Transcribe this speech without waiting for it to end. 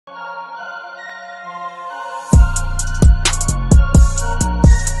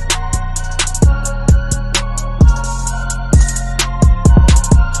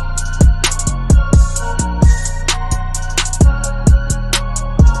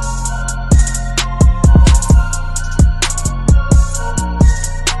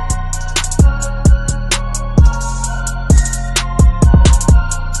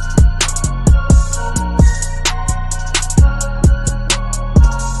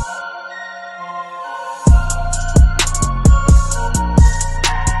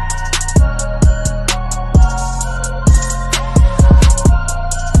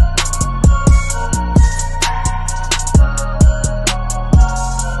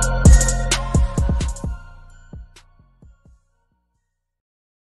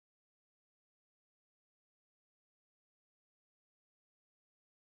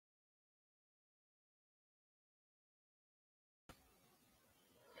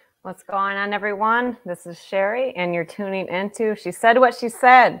What's going on, everyone? This is Sherry, and you're tuning into She Said What She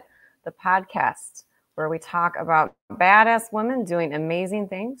Said, the podcast where we talk about badass women doing amazing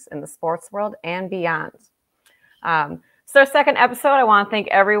things in the sports world and beyond. It's our second episode. I want to thank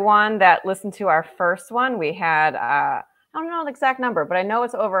everyone that listened to our first one. We had, I don't know the exact number, but I know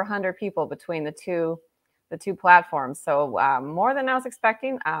it's over 100 people between the two platforms. So more than I was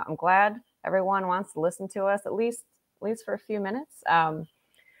expecting. I'm glad everyone wants to listen to us at least for a few minutes.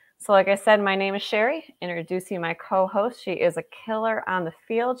 So like I said, my name is Sherry. Introducing my co-host. She is a killer on the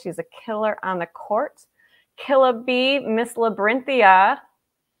field. She's a killer on the court. Killer B, Miss Labyrinthia.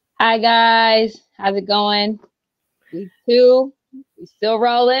 Hi, guys. How's it going? Week 2. We still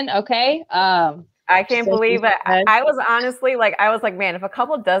rolling, okay? I can't believe it. I was honestly I was like, man, if a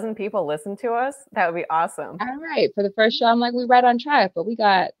couple dozen people listen to us, that would be awesome. All right. For the first show, I'm like, we're right on track, but we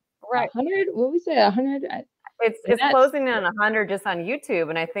got 100. What we say, 100? It's closing in on 100 just on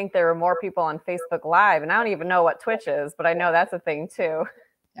YouTube, and I think there were more people on Facebook Live, and I don't even know what Twitch is, but I know that's a thing too.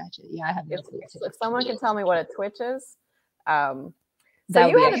 Gotcha. Yeah, I have no clue. If someone can tell me what a Twitch is. So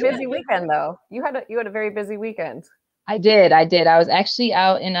you had a busy weekend, though. You had a very busy weekend. I did. I was actually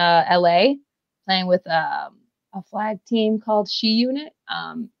out in LA playing with a flag team called She Unit.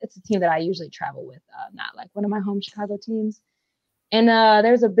 It's a team that I usually travel with, not like one of my home Chicago teams. And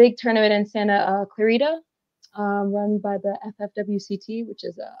there's a big tournament in Santa Clarita. Run by the FFWCT, which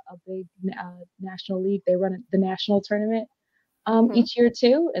is a big national league. They run the national tournament each year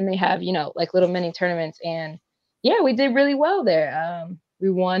too, and they have like little mini tournaments. And yeah, we did really well there. We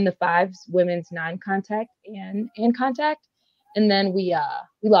won the 5s women's non-contact and contact, and then we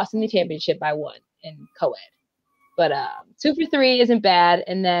lost in the championship by 1 in co-ed. But 2 for 3 isn't bad.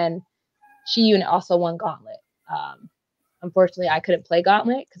 And then She Unit also won gauntlet. Unfortunately, I couldn't play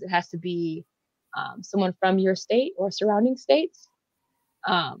gauntlet because it has to be someone from your state or surrounding states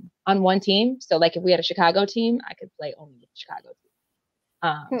on one team. So like if we had a Chicago team, I could play only with the Chicago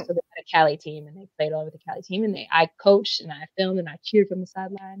team. So they had a Cali team and they played all with the Cali team, and I coached and I filmed and I cheered from the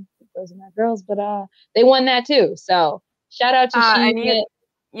sideline. Those are my girls, but they won that too. So shout out to She.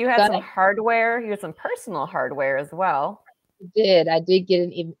 You had some hardware. You had some personal hardware as well. I did get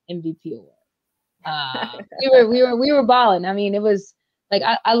an MVP award. We were balling. I mean, it was like,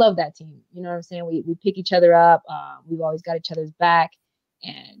 I love that team. You know what I'm saying? We pick each other up. We've always got each other's back.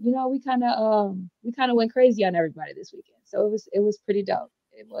 And, we kind of went crazy on everybody this weekend. So it was pretty dope.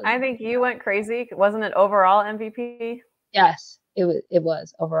 I think you went crazy. Wasn't it overall MVP? Yes, it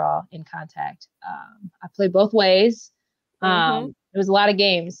was overall in contact. I played both ways. There was a lot of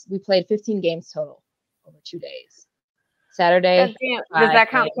games. We played 15 games total over 2 days. Saturday. Does that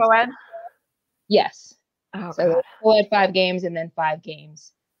count co-ed? Yes. Oh, so we had 5 games and then 5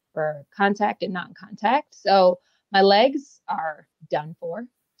 games for contact and non-contact. So my legs are done for,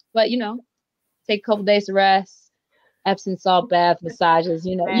 but take a couple days to rest, Epsom salt bath, massages.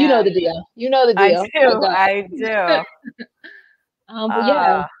 You know the deal. You know the deal. I do. But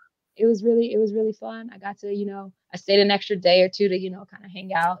yeah, it was really fun. I got to I stayed an extra day or 2 to kind of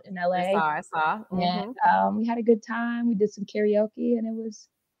hang out in LA. I saw. And we had a good time. We did some karaoke, and it was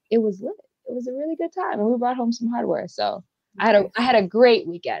lit. It was a really good time, and we brought home some hardware. So I had a great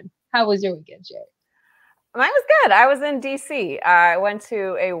weekend. How was your weekend, Sherry? Mine was good. I was in DC. I went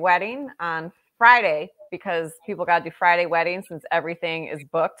to a wedding on Friday because people got to do Friday weddings since everything is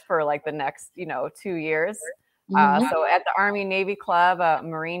booked for like the next 2 years. So at the Army Navy Club, a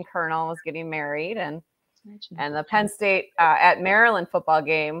Marine colonel was getting married, and the Penn State at Maryland football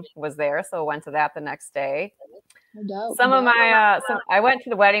game was there, so I went to that the next day. I went to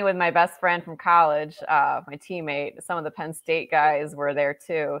the wedding with my best friend from college, my teammate. Some of the Penn State guys were there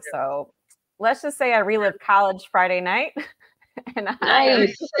too. So let's just say I relived college Friday night, and I am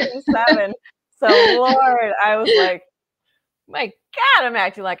 37. So Lord, I was like, my God, I'm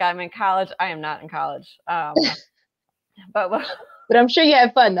acting like I'm in college. I am not in college. But I'm sure you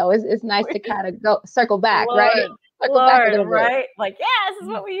had fun though. It's nice to kind of circle back, right? Right? Like, yeah, this is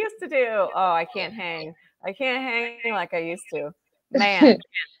what we used to do. Oh, I can't hang like I used to. Man.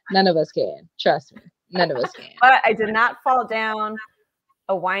 None of us can. Trust me. None of us can. But I did not fall down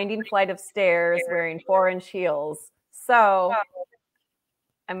a winding flight of stairs wearing 4-inch heels. So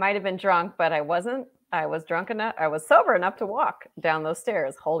I might have been drunk, but I wasn't. I was drunk enough. I was sober enough to walk down those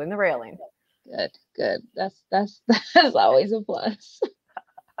stairs holding the railing. Good. That's always a plus.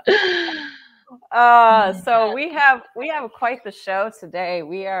 So we have quite the show today.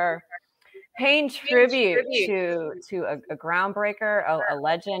 We are paying tribute to a groundbreaker, a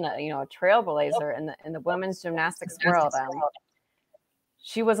legend, a trailblazer in the women's gymnastics world.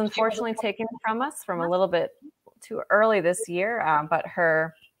 She was unfortunately taken from us from a little bit too early this year, but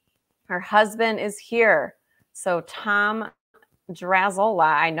her Her husband is here. So Tom Drahozal,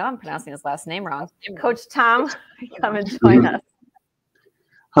 I know I'm pronouncing his last name wrong. Coach Tom, come and join us.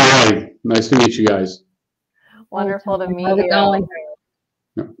 Hi, nice to meet you guys. Wonderful to meet How's it going?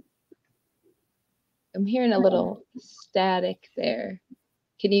 Yeah. I'm hearing a little static there.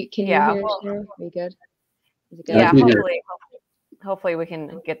 Can you Yeah, hear well, it there? Are we good? Is it good? Yeah, I can hear hopefully we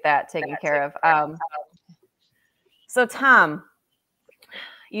can get that taken care of. So Tom,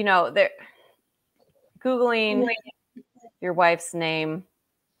 you know, Googling your wife's name,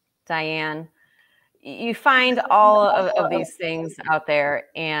 Dianne, you find all of these things out there,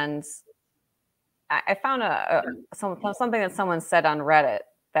 and I found something that someone said on Reddit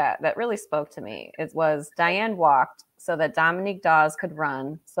that really spoke to me. It was Dianne walked so that Dominique Dawes could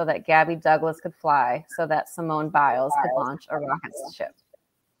run, so that Gabby Douglas could fly, so that Simone Biles could launch a rocket ship.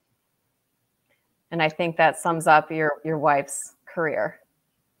 And I think that sums up your wife's career.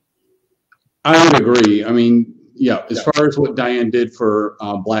 I would agree. I mean, yeah, as far as what Dianne did for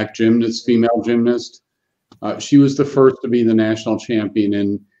Black gymnasts, female gymnasts, she was the first to be the national champion.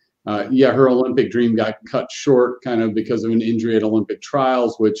 And yeah, her Olympic dream got cut short kind of because of an injury at Olympic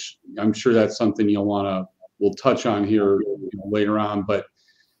trials, which I'm sure that's something we'll touch on here later on. But,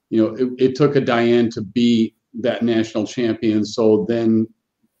 it took a Dianne to be that national champion. So then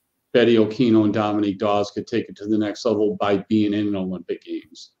Betty Okino and Dominique Dawes could take it to the next level by being in an Olympic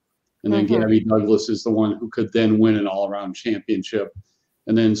Games. And then Gabby Douglas is the one who could then win an all-around championship.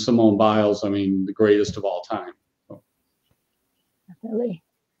 And then Simone Biles, I mean, the greatest of all time. So. Definitely.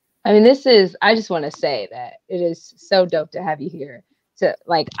 I mean, I just want to say that it is so dope to have you here.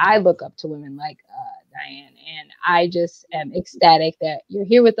 I look up to women like Dianne, and I just am ecstatic that you're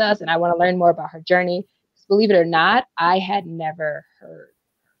here with us, and I want to learn more about her journey. Believe it or not, I had never heard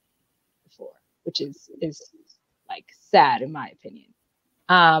before, which is like sad in my opinion.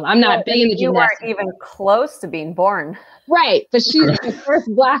 I'm not big in the gymnastics. You weren't even close to being born. Right, but she's the first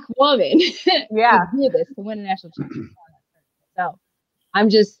Black woman to do this, to win a national championship. So I'm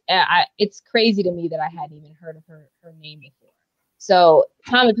just, it's crazy to me that I hadn't even heard of her name before. So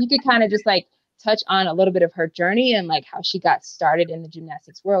Tom, if you could kind of just like touch on a little bit of her journey and like how she got started in the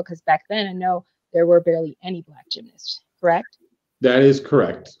gymnastics world, because back then I know there were barely any Black gymnasts, correct? That is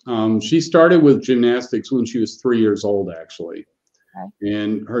correct. She started with gymnastics when she was 3 years old, actually. Okay.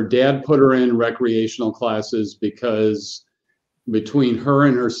 And her dad put her in recreational classes because between her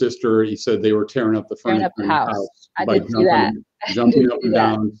and her sister, he said they were tearing up the furniture in the house by jumping up and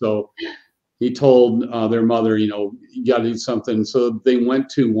down. So he told their mother, you got to do something. So they went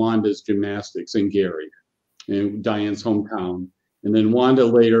to Wanda's Gymnastics in Gary, in Dianne's hometown. And then Wanda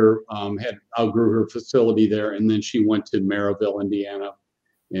later outgrew her facility there, and then she went to Maryville, Indiana,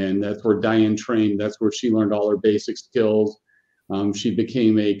 and that's where Dianne trained. That's where she learned all her basic skills. She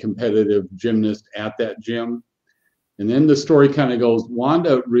became a competitive gymnast at that gym. And then the story kind of goes,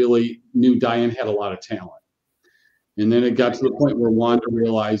 Wanda really knew Dianne had a lot of talent. And then it got to the point where Wanda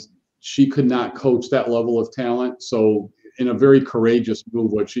realized she could not coach that level of talent. So in a very courageous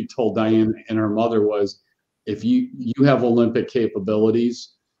move, what she told Dianne and her mother was, if you have Olympic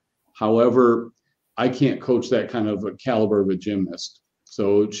capabilities, however, I can't coach that kind of a caliber of a gymnast.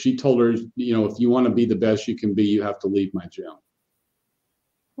 So she told her, if you want to be the best you can be, you have to leave my gym.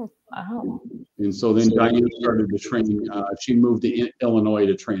 Wow. And so then Dianne started to train. She moved to Illinois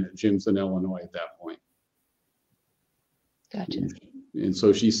to train at gyms in Illinois at that point. Gotcha. And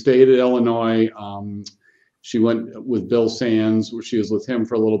so she stayed at Illinois. She went with Bill Sands, where she was with him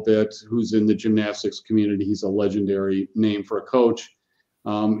for a little bit, who's in the gymnastics community. He's a legendary name for a coach.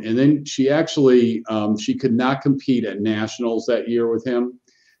 And then she actually, she could not compete at nationals that year with him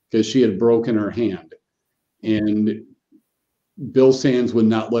because she had broken her hand. And Bill Sands would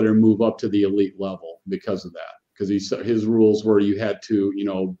not let her move up to the elite level because of that. Because his rules were you had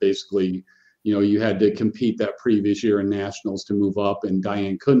to, basically, you had to compete that previous year in nationals to move up, and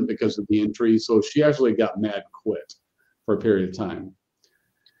Dianne couldn't because of the injury. So she actually got mad quit for a period of time.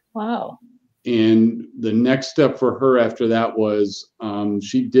 Wow. And the next step for her after that was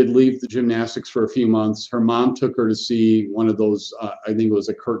she did leave the gymnastics for a few months. Her mom took her to see one of those, I think it was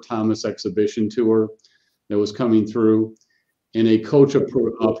a Kurt Thomas exhibition tour that was coming through. And a coach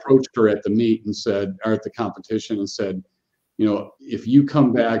approached her at the meet and said, or at the competition and said, if you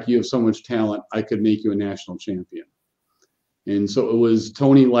come back, you have so much talent, I could make you a national champion. And so it was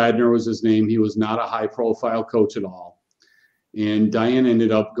Tony Ladner was his name. He was not a high profile coach at all. And Dianne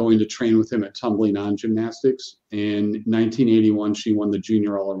ended up going to train with him at Tumbling On Gymnastics. In 1981, she won the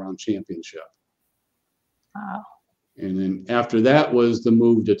junior all-around championship. Wow. And then after that was the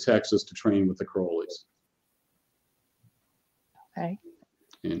move to Texas to train with the Crowleys. Okay.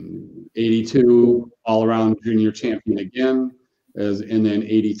 And 82 all-around junior champion again. And then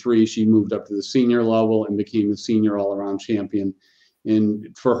 83, she moved up to the senior level and became the senior all-around champion.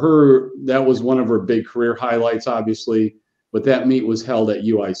 And for her, that was one of her big career highlights, obviously. But that meet was held at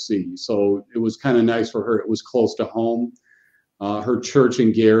UIC, so it was kind of nice for her. It was close to home. Her church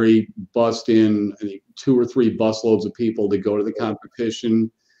in Gary bussed in, I think, 2 or 3 busloads of people to go to the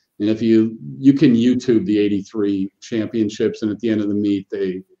competition. And if you can YouTube the 83 championships, and at the end of the meet,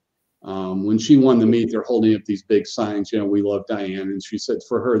 they when she won the meet, they're holding up these big signs, we love Dianne. And she said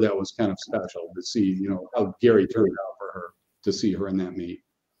for her, that was kind of special to see, how Gary turned out for her, to see her in that meet.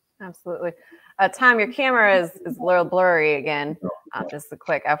 Absolutely. Tom, your camera is a little blurry again. Just a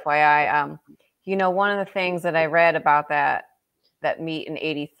quick FYI. One of the things that I read about that meet in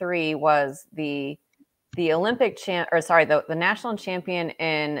 83 was the Olympic the national champion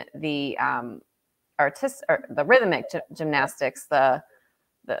in the the rhythmic gymnastics, I'm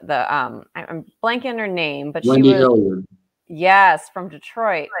blanking her name, but Wendy she was Hilliard. Yes, from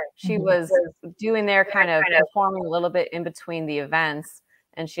Detroit. She was doing their kind of performing a little bit in between the events.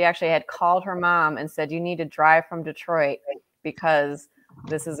 And she actually had called her mom and said, you need to drive from Detroit because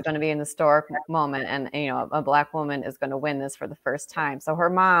this is going to be an historic moment. And, a Black woman is going to win this for the first time. So her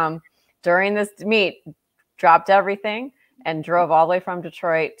mom, during this meet, dropped everything and drove all the way from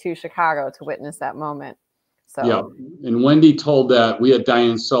Detroit to Chicago to witness that moment. So yeah, and Wendy told that we had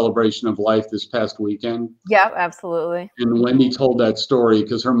Dianne's celebration of life this past weekend. Yeah, absolutely. And Wendy told that story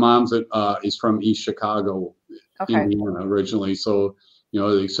because her mom's is from East Chicago, Indiana originally. So,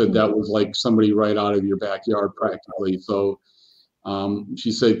 they said that was like somebody right out of your backyard practically. So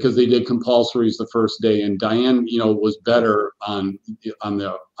she said because they did compulsories the first day, and Dianne, was better on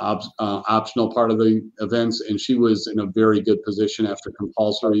the optional part of the events, and she was in a very good position after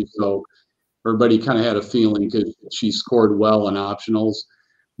compulsory. So everybody kind of had a feeling because she scored well on optionals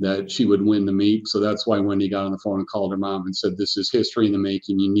that she would win the meet. So that's why Wendy got on the phone and called her mom and said, this is history in the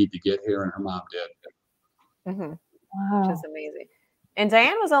making. You need to get here. And her mom did. Mm-hmm. Wow. Which is amazing. And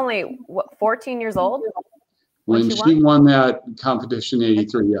Dianne was only, 14 years old? When she won that competition in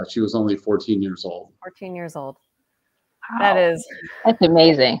 83, yeah, she was only 14 years old. 14 years old. Wow. That's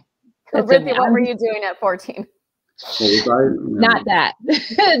amazing. Brittany, what were you doing at 14? Not that.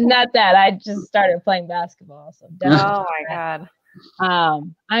 Not that. I just started playing basketball. So oh my God.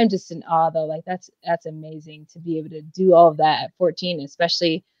 I'm just in awe though. Like that's amazing to be able to do all of that at 14,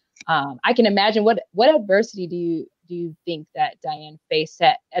 especially. I can imagine what adversity do you think that Dianne faced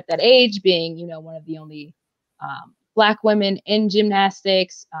at that age, being one of the only Black women in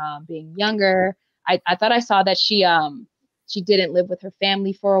gymnastics, being younger. I thought I saw that she didn't live with her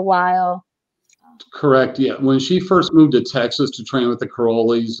family for a while. Correct. Yeah. When she first moved to Texas to train with the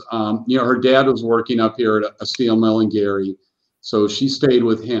Carolis, her dad was working up here at a steel mill in Gary. So she stayed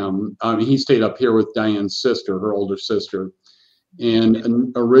with him. He stayed up here with Dianne's sister, her older sister.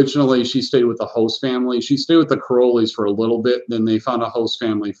 And originally she stayed with the host family. She stayed with the Carolis for a little bit. Then they found a host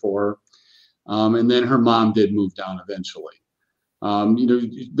family for her. And then her mom did move down eventually.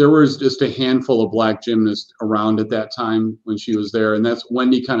 There was just a handful of Black gymnasts around at that time when she was there. And that's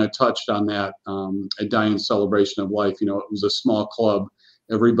Wendy kind of touched on that at Dianne's celebration of life. It was a small club.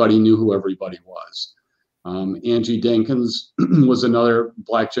 Everybody knew who everybody was. Angie Denkins was another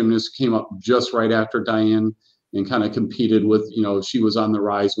Black gymnast, came up just right after Dianne and kind of competed with, she was on the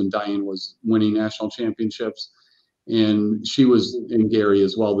rise when Dianne was winning national championships. And she was in Gary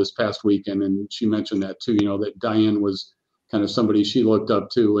as well this past weekend. And she mentioned that too, that Dianne was kind of somebody she looked up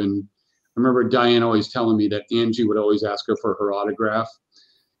to. And I remember Dianne always telling me that Angie would always ask her for her autograph.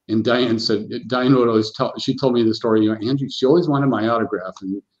 And Dianne would always she told me the story, Angie, she always wanted my autograph.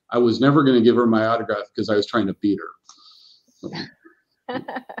 And I was never going to give her my autograph because I was trying to beat her. So.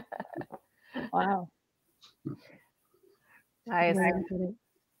 Wow. Nice.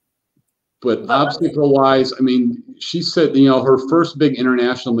 But obstacle-wise, she said, her first big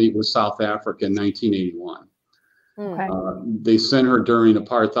international meet was South Africa in 1981. Okay. They sent her during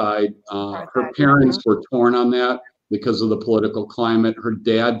apartheid. Her parents were torn on that because of the political climate. Her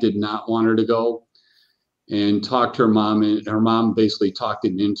dad did not want her to go and talked to her mom, and her mom basically talked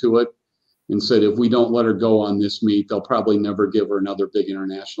him into it and said, if we don't let her go on this meet, they'll probably never give her another big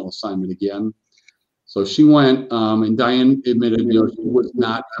international assignment again. So she went, and Dianne admitted, she was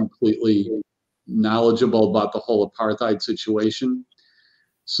not completely knowledgeable about the whole apartheid situation.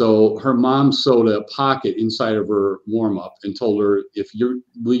 So her mom sewed a pocket inside of her warm-up and told her, if you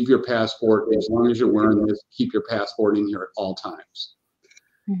leave your passport, as long as you're wearing this, keep your passport in here at all times.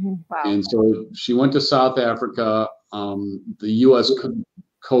 Mm-hmm. Wow. And so she went to South Africa. The U.S.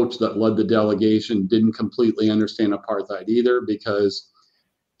 coach that led the delegation didn't completely understand apartheid either, because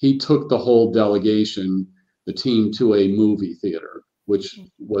he took the whole delegation, the team, to a movie theater, which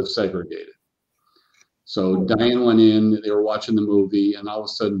was segregated. So Dianne went in, they were watching the movie, and all of a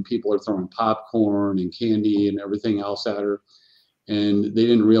sudden people are throwing popcorn and candy and everything else at her. And they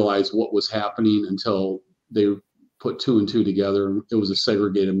didn't realize what was happening until they put 2 and 2 together. It was a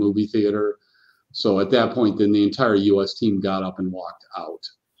segregated movie theater. So at that point, then the entire U.S. team got up and walked out.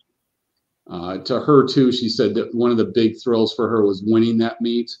 To her, too, she said that one of the big thrills for her was winning that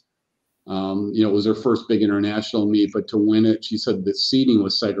meet. It was her first big international meet, but to win it, she said the seating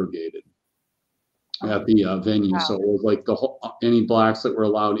was segregated at the venue. Wow. So it was like any blacks that were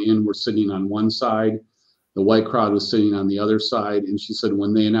allowed in were sitting on one side. The white crowd was sitting on the other side. And she said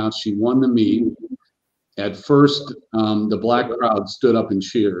when they announced she won the meet, at first, the black crowd stood up and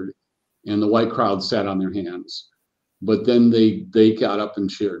cheered, and the white crowd sat on their hands. But then they got up and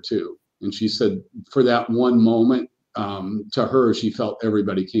cheered too. And she said for that one moment, to her, she felt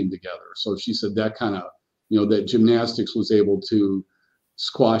everybody came together. So she said that kind of, that gymnastics was able to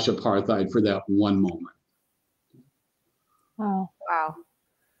squash apartheid for that one moment. Wow. Wow.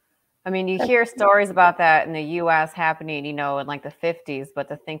 I mean, you hear stories about that in the U.S. happening, in like the 50s, but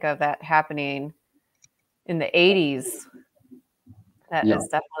to think of that happening in the 80s, that is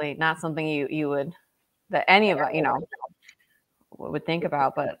definitely not something you would, that any of us, would think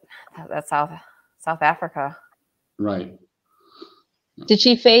about, but that's South Africa. Right. Did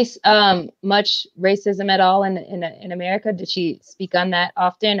she face much racism at all in America? Did she speak on that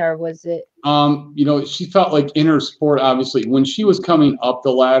often, or was it? She felt like in her sport, obviously, when she was coming up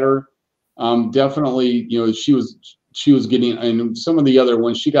the ladder, definitely, she was getting, and some of the other,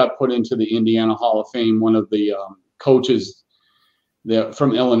 when she got put into the Indiana Hall of Fame, one of the coaches that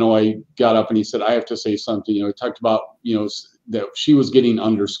from Illinois got up and he said, "I have to say something." He talked about, that she was getting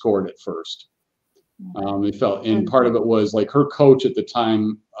underscored at first. It felt, and part of it was like her coach at the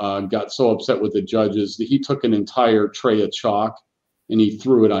time got so upset with the judges that he took an entire tray of chalk and he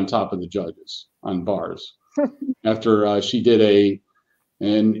threw it on top of the judges on bars. After she did a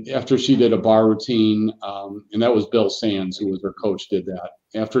bar routine, and that was Bill Sands, who was her coach, did that.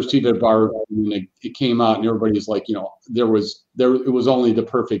 After she did a bar routine, it came out and everybody's like, it was only the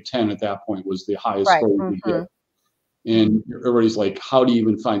perfect 10 at that point was the highest score you could get. And everybody's like, how do you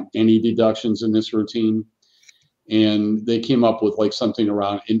even find any deductions in this routine? And they came up with like something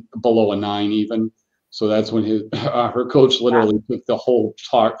around below a 9 even. So that's when her coach literally took the whole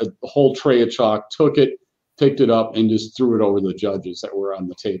tray of chalk, picked it up and just threw it over the judges that were on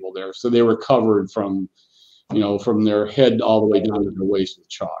the table there. So they were covered from their head all the way down to their waist with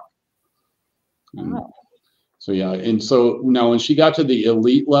chalk. So yeah, and so now when she got to the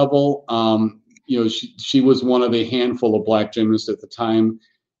elite level, she was one of a handful of black gymnasts at the time,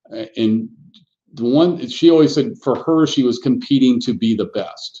 and the one she always said for her, she was competing to be the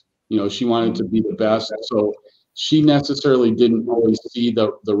best. She wanted to be the best, so she necessarily didn't always see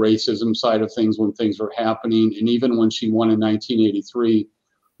the racism side of things when things were happening. And even when she won in 1983,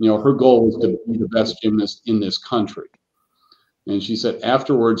 her goal was to be the best gymnast in this country. And she said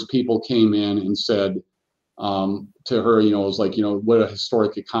afterwards, people came in and said to her, it was like, what a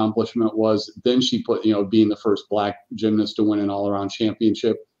historic accomplishment was. Then she put, being the first black gymnast to win an all-around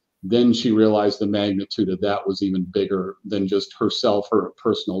championship. Then she realized the magnitude of that was even bigger than just herself, her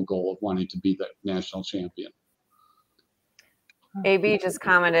personal goal of wanting to be the national champion. AB just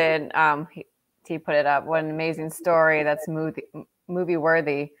commented, he put it up, what an amazing story, that's movie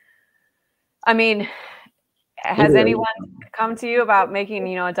worthy. I mean, has anyone come to you about making,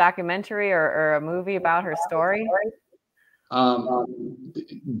 a documentary or a movie about her story? I've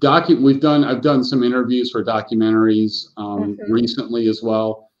done some interviews for documentaries recently as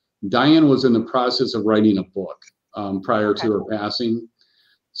well. Dianne was in the process of writing a book prior to her passing.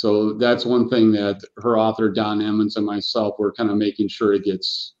 So that's one thing that her author, Don Emmons, and myself were kind of making sure it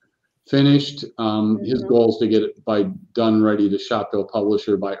gets finished. His goal is to get it done ready to shop to a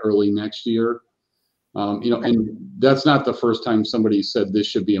publisher by early next year. And that's not the first time somebody said this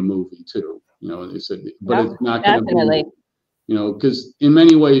should be a movie too. They said, but it's not going to be. Because in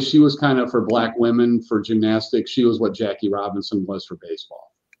many ways she was kind of for black women for gymnastics. She was what Jackie Robinson was for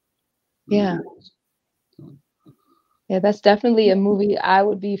baseball. Yeah. Yeah, that's definitely a movie I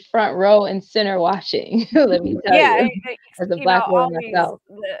would be front row and center watching. Let me tell you, as a black woman myself.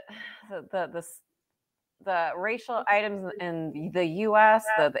 The racial items in the U.S.,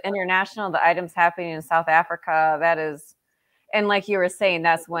 the international, the items happening in South Africa, And like you were saying,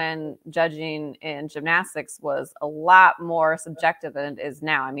 that's when judging in gymnastics was a lot more subjective than it is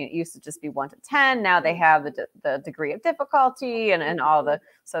now. I mean, it used to just be 1 to 10. Now they have the degree of difficulty and all the,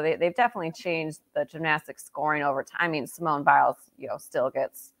 so they've definitely changed the gymnastics scoring over time. I mean, Simone Biles, you know, still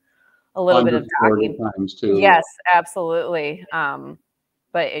gets a little bit of docking. Times too. Yes, absolutely.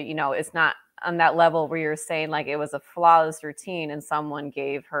 But you know, it's not on that level where you're saying like it was a flawless routine and someone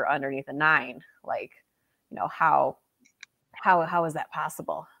gave her underneath a 9. Like, you know, how is that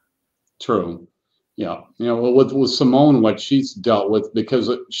possible? True. Yeah. You know, well, with Simone, what she's dealt with, because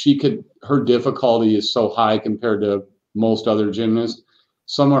her difficulty is so high compared to most other gymnasts,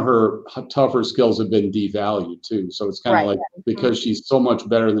 some of her tougher skills have been devalued too. So it's kind of like, because she's so much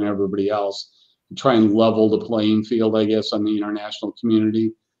better than everybody else, try and level the playing field, I guess, on the international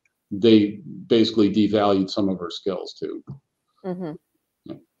community, they basically devalued some of her skills too.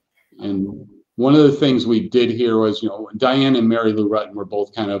 Yeah. And one of the things we did here was, you know, Dianne and Mary Lou Retton were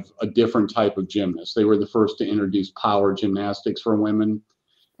both kind of a different type of gymnast. They were the first to introduce power gymnastics for women.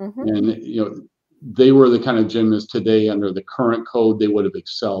 And, you know, they were the kind of gymnasts today under the current code, they would have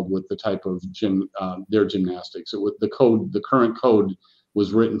excelled with the type of their gymnastics. The current code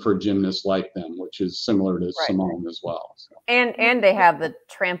was written for gymnasts like them, which is similar to Simone as well. So. And they have the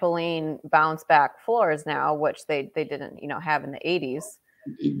trampoline bounce back floors now, which they didn't, you know, have in the 80s.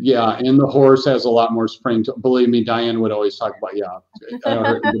 Yeah, and the horse has a lot more spring. Believe me, Dianne would always talk about,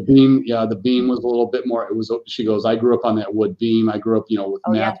 the beam. Yeah, the beam was a little bit more. It was. She goes, I grew up on that wood beam. I grew up, you know, with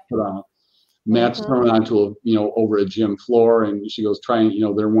mats put on, mats thrown onto a, you know, over a gym floor. And she goes, you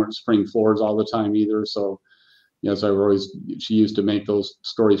know, there weren't spring floors all the time either. So, yes, she used to make those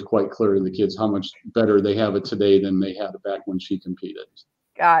stories quite clear to the kids how much better they have it today than they had it back when she competed.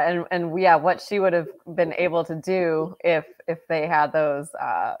 And yeah, what she would have been able to do if they had those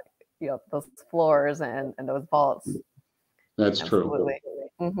you know, those floors and those vaults. That's Absolutely.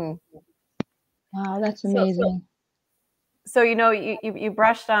 true. Wow, that's amazing. So you know, you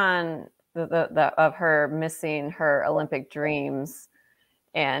brushed on the of her missing her Olympic dreams,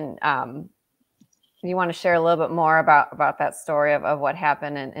 and you want to share a little bit more about that story of what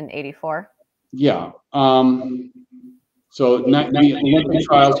happened in '84? Yeah. So the Olympic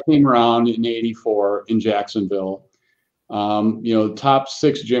trials came around in '84 in Jacksonville. You know, top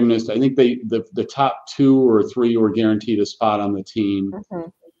 6 gymnasts, I think the top 2 or 3 were guaranteed a spot on the team.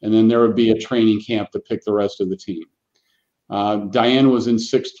 And then there would be a training camp to pick the rest of the team. Dianne was in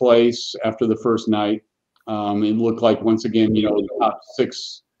 6th place after the first night. It looked like, once again, you know, the top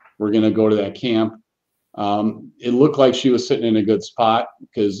 6 were going to go to that camp. It looked like she was sitting in a good spot,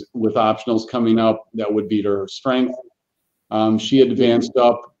 because with optionals coming up, that would beat her strength. She advanced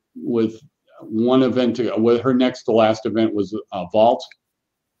up with one event with her next to last event was a vault,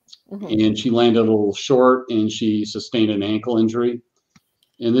 and she landed a little short and she sustained an ankle injury.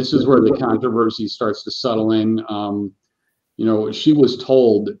 And this is where the controversy starts to settle in. You know, she was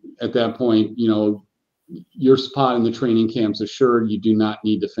told at that point, you know, your spot in the training camp's assured, you do not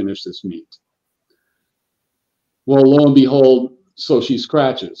need to finish this meet. Well, lo and behold, so she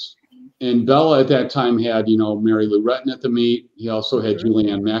scratches. And Bella at that time had, you know, Mary Lou Retton at the meet. He also had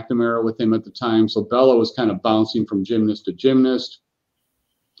Julianne McNamara with him at the time. So Bella was kind of bouncing from gymnast to gymnast.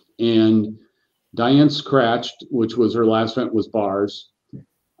 And Dianne scratched, which was her last event, was bars.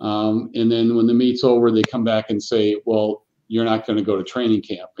 And then when the meet's over, they come back and say, well, you're not going to go to training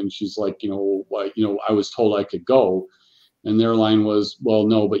camp. And she's like, you know, I was told I could go. And their line was, well,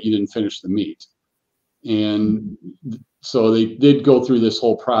 no, but you didn't finish the meet. And so they did go through this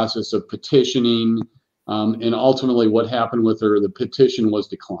whole process of petitioning, and ultimately what happened with her, the petition was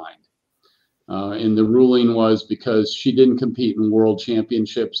declined. And the ruling was, because she didn't compete in world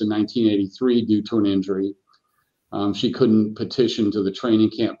championships in 1983 due to an injury, she couldn't petition to the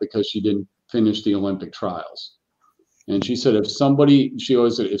training camp because she didn't finish the Olympic trials. And she said, she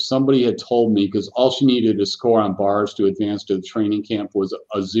always said, if somebody had told me, because all she needed to score on bars to advance to the training camp was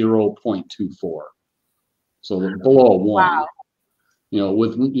a 0.24. So below 1. Wow. You know,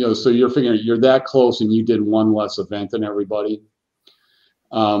 with, you know, so you're figuring you're that close and you did one less event than everybody.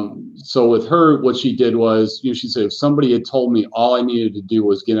 So with her, what she did was, you know, she said, if somebody had told me all I needed to do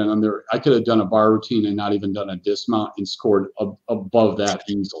was get in under, I could have done a bar routine and not even done a dismount and scored above that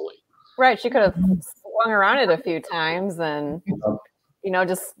easily. Right. She could have swung around it a few times and, you know,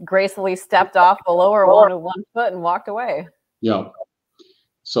 just gracefully stepped off the lower one with one foot and walked away. Yeah.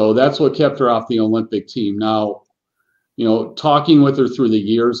 So that's what kept her off the Olympic team. Now, you know, talking with her through the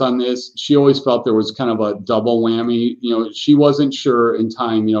years on this, she always felt there was kind of a double whammy. You know, she wasn't sure in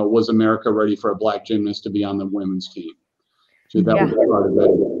time, you know, was America ready for a black gymnast to be on the women's team? So that was part of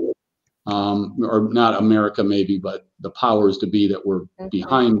it. or not America maybe, but the powers to be that were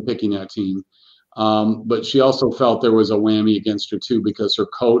behind picking that team. But she also felt there was a whammy against her too, because her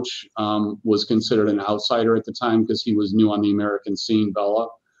coach was considered an outsider at the time because he was new on the American scene, Bella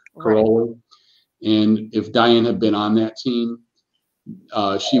Caroli. And if Dianne had been on that team,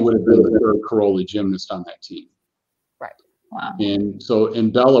 she would have been the third Caroli gymnast on that team. Right. Wow.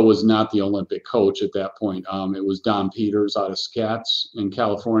 And Bella was not the Olympic coach at that point. It was Don Peters out of Scats in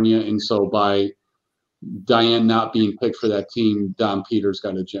California. And so by Dianne not being picked for that team, Don Peters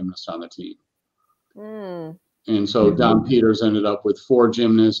got a gymnast on the team. And so Don Peters ended up with 4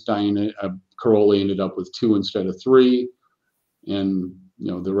 gymnasts. Dianne Caroli ended up with 2 instead of 3. And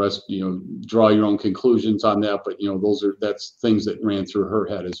the rest, draw your own conclusions on that. But that's things that ran through her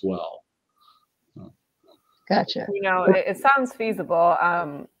head as well. Gotcha. It sounds feasible.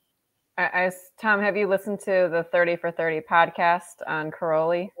 Tom, have you listened to the 30 for 30 podcast on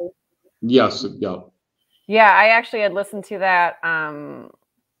Caroli? Yes. Yeah. Yeah, I actually had listened to that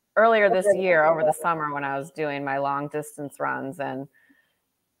earlier this year over the summer when I was doing my long distance runs, and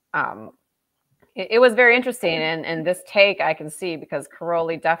it was very interesting. And this take I can see, because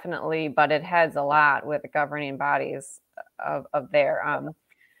Caroli definitely butted heads a lot with the governing bodies of there.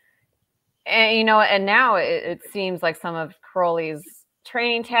 And now it seems like some of Caroli's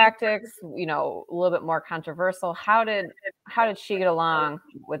training tactics, a little bit more controversial. How did she get along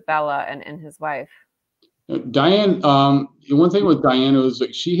with Bella and his wife? Dianne, one thing with Dianne is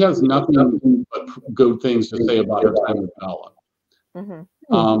that she has nothing but good things to say about her time with Bella.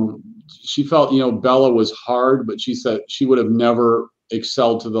 She felt, Bella was hard, but she said she would have never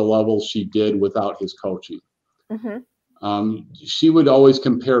excelled to the level she did without his coaching. She would always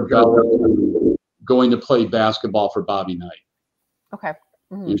compare Bella to going to play basketball for Bobby Knight. Okay.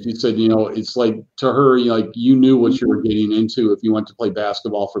 And she said, it's like, to her, you knew what you were getting into if you went to play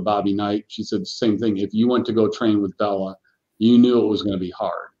basketball for Bobby Knight. She said the same thing. If you went to go train with Bella, you knew it was going to be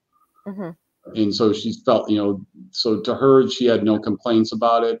hard. And so she felt, so to her, she had no complaints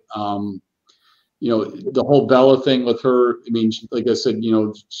about it. The whole Bella thing with her, I mean, like I said,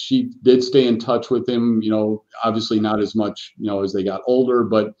 she did stay in touch with him, obviously not as much, as they got older,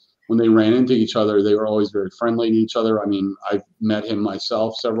 but when they ran into each other, they were always very friendly to each other. I mean, I've met him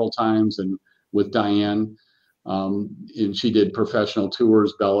myself several times, and with Dianne, and she did professional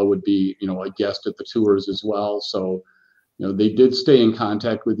tours. Bella would be, a guest at the tours as well. So, they did stay in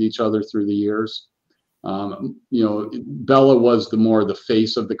contact with each other through the years. Bella was the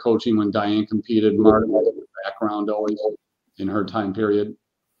face of the coaching when Dianne competed. Marta was in the background always in her time period.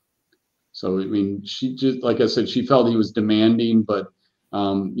 So, I mean, she just, like I said, she felt he was demanding, but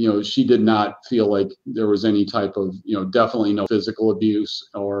she did not feel like there was any type of, definitely no physical abuse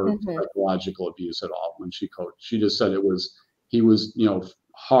or psychological abuse at all when she coached. She just said he was,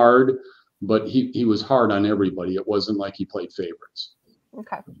 hard, but he was hard on everybody. It wasn't like he played favorites.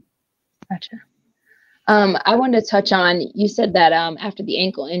 Okay. Gotcha. I wanted to touch on, you said that after the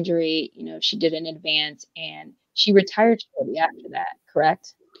ankle injury, she did an advance and she retired shortly after that,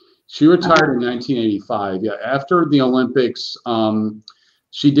 correct? She retired in 1985. Yeah, after the Olympics,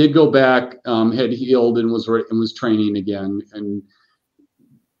 she did go back, had healed, and was training again. And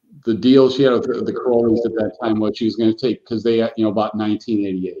the deal she had with the Carolis at that time was she was going to take, because they had, about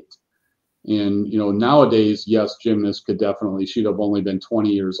 1988. And, nowadays, yes, gymnasts could definitely, she'd have only been 20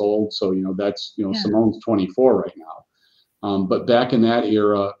 years old. So, that's, Simone's 24 right now. But back in that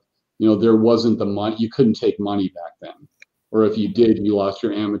era, there wasn't the money, you couldn't take money back then. Or if you did, you lost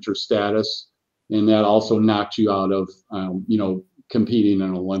your amateur status. And that also knocked you out of, competing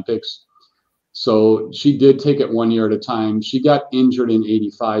in Olympics. So she did take it 1 year at a time. She got injured in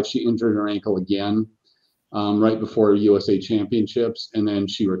 85. She injured her ankle again right before USA Championships. And then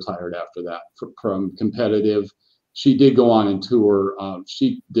she retired after that from competitive. She did go on and tour.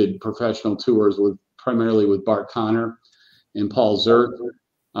 She did professional tours primarily with Bart Connor and Paul Zerk.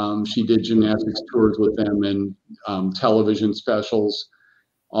 She did gymnastics tours with them and television specials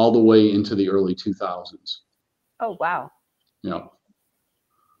all the way into the early 2000s. Oh, wow. Yeah.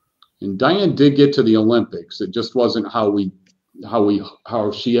 And Dianne did get to the Olympics. It just wasn't how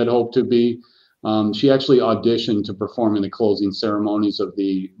she had hoped to be. She actually auditioned to perform in the closing ceremonies of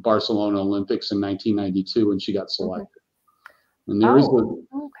the Barcelona Olympics in 1992, and she got selected. And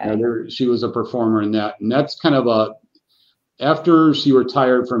she was a performer in that. And that's kind of after she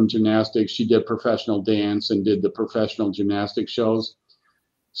retired from gymnastics, she did professional dance and did the professional gymnastics shows.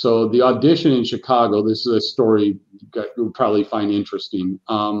 So the audition in Chicago, this is a story you'll probably find interesting.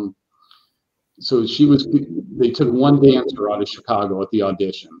 So they took one dancer out of Chicago at the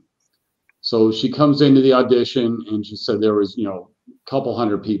audition. So she comes into the audition and she said there was, couple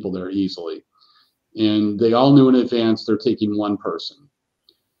hundred people there easily. And they all knew in advance they're taking one person.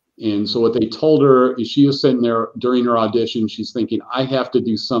 And so what they told her is she was sitting there during her audition, she's thinking, I have to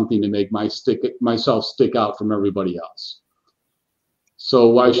do something to make myself stick out from everybody else. So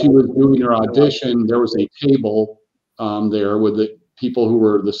while she was doing her audition, there was a table there with the people who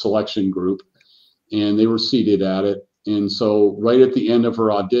were the selection group, and they were seated at it. And so right at the end of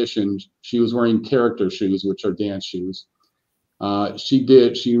her audition, she was wearing character shoes, which are dance shoes.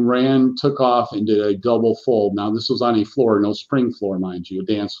 She ran, took off, and did a double fold. Now, this was on a floor, no spring floor, mind you, a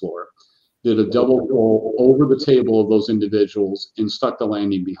dance floor. Did a double fold over the table of those individuals and stuck the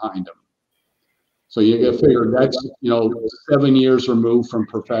landing behind them. So you got to figure that's, 7 years removed from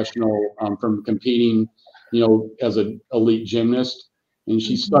professional, from competing, as an elite gymnast. And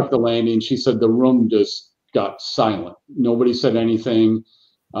she stuck the landing. She said the room just got silent. Nobody said anything.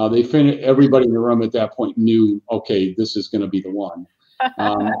 Everybody in the room at that point knew, okay, this is going to be the one.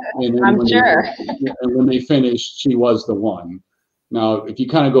 I'm sure. And when they finished, she was the one. Now, if you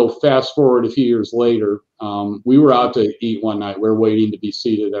kind of go fast forward a few years later, we were out to eat one night. We were waiting to be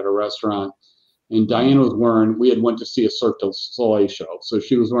seated at a restaurant. And Dianne was we had went to see a Cirque du Soleil show. So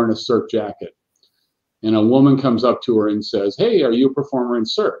she was wearing a Cirque jacket. And a woman comes up to her and says, hey, are you a performer in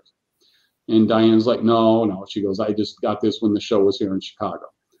Cirque? And Diane's like, no. She goes, I just got this when the show was here in Chicago.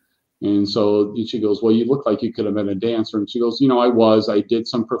 And so she goes, well, you look like you could have been a dancer. And she goes, I did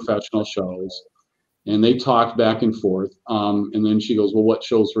some professional shows. And they talked back and forth. And then she goes, well, what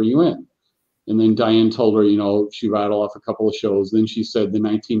shows were you in? And then Dianne told her, she rattled off a couple of shows. Then she said the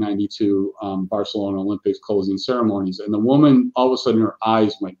 1992 Barcelona Olympics closing ceremonies. And the woman, all of a sudden, her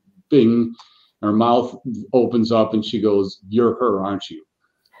eyes went bing. Her mouth opens up and she goes, you're her, aren't you?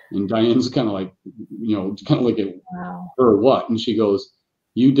 And Diane's kind of like, wow. Her what? And she goes,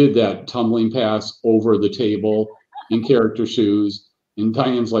 you did that tumbling pass over the table in character shoes. And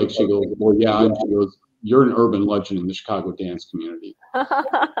Diane's like, she goes, well, yeah. And she goes, you're an urban legend in the Chicago dance community.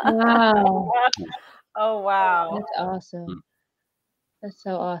 Wow. Oh, wow. That's awesome. That's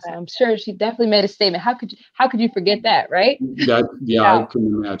so awesome. I'm sure she definitely made a statement. How could you forget that, right? I can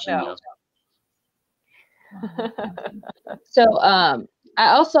imagine. No. Yes. So I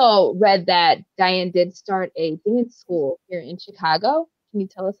also read that Dianne did start a dance school here in Chicago. Can you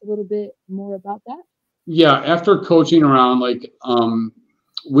tell us a little bit more about that? Yeah, after coaching around,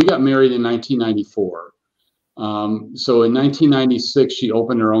 we got married in 1994. So in 1996, she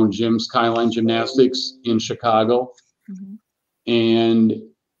opened her own gym, Skyline Gymnastics, in Chicago. Mm-hmm. And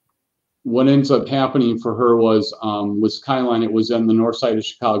what ends up happening for her was with Skyline, it was on the north side of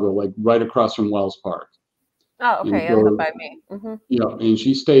Chicago, like right across from Wells Park. Oh, okay. So, that's by me. Mm-hmm. Yeah, and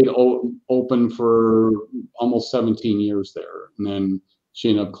she stayed open for almost 17 years there. And then she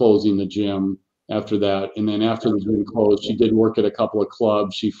ended up closing the gym after that. And then after the gym closed, she did work at a couple of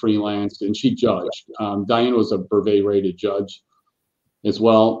clubs. She freelanced and she judged. Dianne was a brevet rated judge as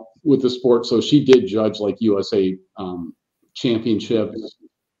well with the sport. So she did judge like USA championships,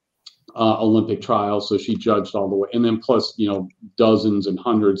 Olympic trials. So she judged all the way. And then plus, dozens and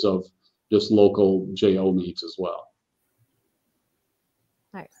hundreds of just local JO meets as well.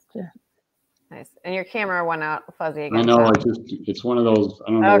 Nice. Yeah. Nice. And your camera went out fuzzy again. I know. It's one of those,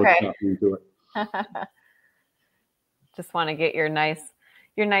 I don't know what's happening to it. Just want to get your nice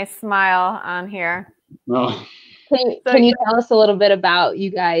smile on here. Well, can you tell us a little bit about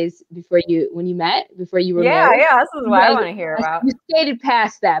you guys when you were married? Yeah, this is what I want to hear about. You skated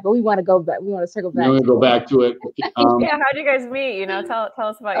past that, but we want to go back. We want to circle back. We want to go back to it. Yeah, how'd you guys meet? Tell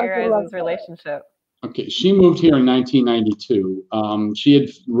us about your guys' relationship. Okay, she moved here in 1992. She had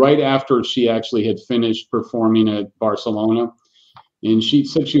right after she actually had finished performing at Barcelona, and she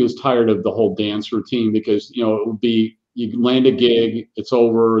said she was tired of the whole dance routine because it would be you land a gig, it's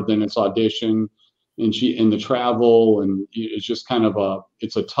over, then it's audition. And the travel, and it's just kind of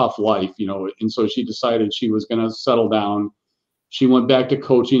it's a tough life, and so she decided she was going to settle down. She went back to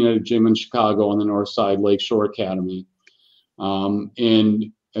coaching at a gym in Chicago on the north side, Lakeshore Academy.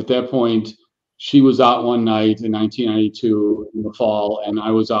 And at that point, she was out one night in 1992 in the fall, and I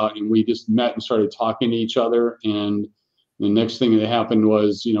was out, and we just met and started talking to each other. And the next thing that happened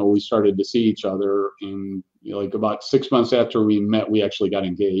was, we started to see each other, and like about 6 months after we met, we actually got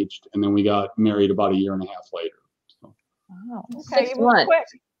engaged, and then we got married about a year and a half later. So. Wow, okay, 6 months.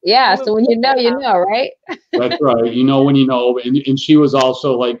 Yeah, so when you know, right? That's right. When you know, and she was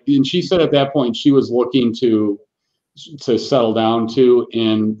also like, and she said at that point she was looking to settle down too,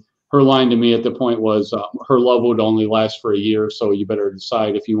 and her line to me at the point was, her love would only last for a year, so you better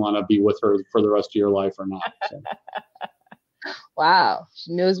decide if you want to be with her for the rest of your life or not. So. Wow,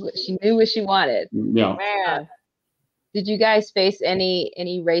 she knew what she wanted. Yeah. Man. Did you guys face any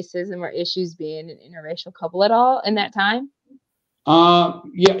racism or issues being an interracial couple at all in that time?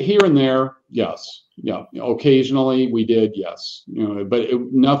 Yeah, here and there, yes. Yeah, occasionally we did, yes. But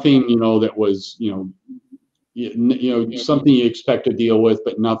nothing, that was, something you expect to deal with,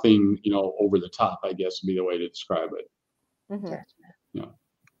 but nothing, over the top, I guess would be the way to describe it. Mm-hmm. Yeah.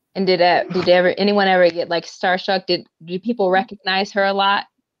 And did anyone ever get like starstruck? Did people recognize her a lot?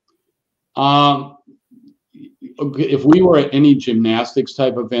 If we were at any gymnastics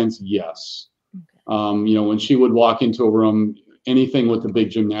type events, yes. Okay. When she would walk into a room, anything with the big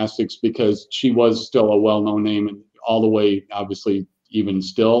gymnastics, because she was still a well-known name, and all the way, obviously, even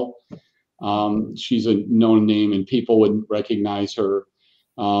still, she's a known name, and people would recognize her.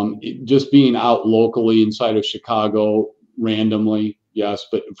 Just being out locally inside of Chicago randomly, yes,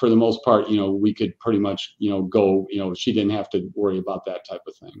 but for the most part, we could pretty much, go. She didn't have to worry about that type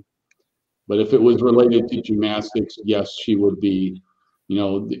of thing. But if it was related to gymnastics, yes, she would be,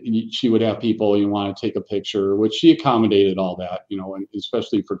 she would have people want to take a picture, which she accommodated all that, and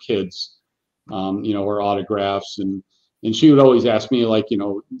especially for kids, her autographs. And she would always ask me, like,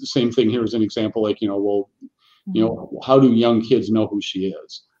 the same thing. Here's an example, like, well, how do young kids know who she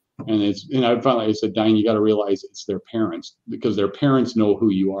is? And I said, Dianne, you got to realize it's their parents, because their parents know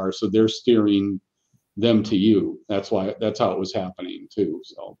who you are. So they're steering them to you. That's how it was happening too.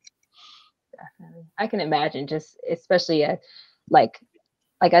 So. Definitely. I can imagine, just especially like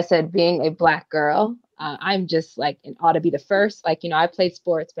I said, being a Black girl, I'm just like, it ought to be the first. Like, I played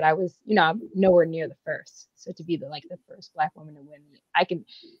sports, but I was, I'm nowhere near the first. So to be the first Black woman to win,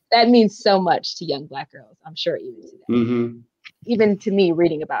 that means so much to young Black girls. I'm sure even today. Mm-hmm. Even to me,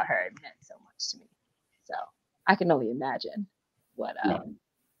 reading about her, it meant so much to me. So I can only imagine what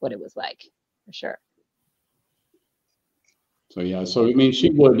it was like, for sure. So yeah, so I mean, she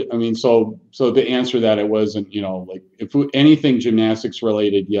would. I mean, so to answer that, it wasn't, like if anything gymnastics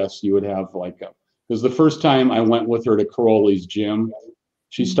related, yes, you would have like because the first time I went with her to Caroli's gym,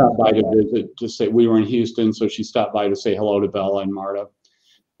 she stopped by to visit, to say we were in Houston, so she stopped by to say hello to Bella and Marta.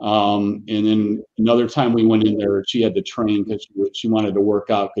 And then another time we went in there, she had to train because she wanted to work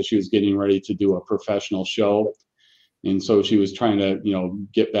out because she was getting ready to do a professional show, and so she was trying to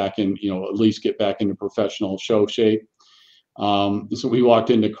get back in, at least get back into professional show shape. So we walked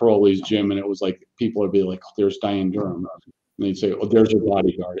into Caroli's gym, and it was like people would be like, "There's Dianne Durham," and they'd say, "Oh, there's your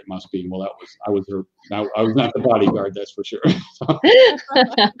bodyguard. It must be." Well, I was her. I was not the bodyguard, that's for sure.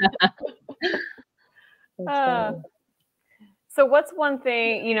 So what's one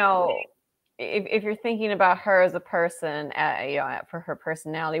thing, if you're thinking about her as a person, for her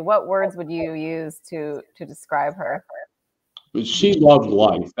personality, what words would you use to describe her? But she loved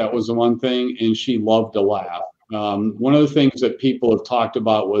life. That was the one thing, and she loved to laugh. One of the things that people have talked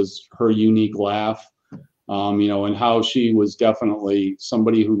about was her unique laugh, and how she was definitely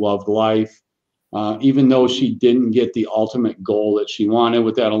somebody who loved life. Even though she didn't get the ultimate goal that she wanted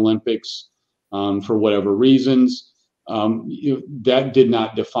with that Olympics, for whatever reasons, that did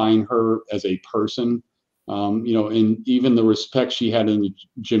not define her as a person. And even the respect she had in the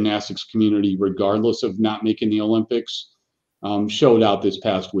gymnastics community, regardless of not making the Olympics, showed out this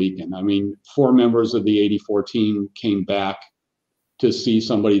past weekend. I mean, 4 members of the '84 team came back to see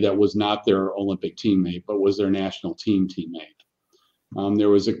somebody that was not their Olympic teammate, but was their national team teammate. There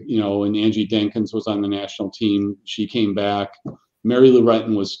was and Angie Denkins was on the national team. She came back. Mary Lou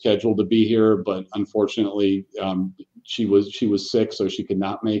Retton was scheduled to be here, but unfortunately, she was sick, so she could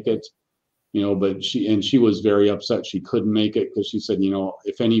not make it. But she was very upset she couldn't make it, because she said,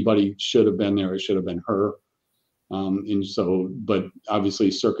 if anybody should have been there, it should have been her. But obviously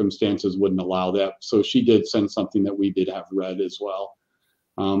circumstances wouldn't allow that. So she did send something that we did have read as well.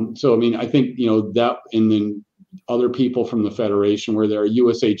 So, I mean, I think, that, and then other people from the Federation were there.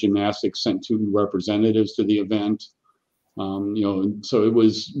 USA Gymnastics sent 2 representatives to the event. So it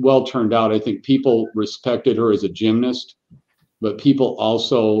was well turned out. I think people respected her as a gymnast, but people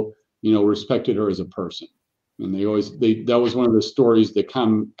also, respected her as a person. And that was one of the stories, the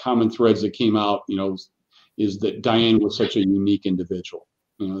common threads that came out, is that Dianne was such a unique individual.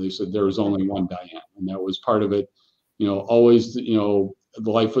 They said there was only one Dianne, and that was part of it. Always, the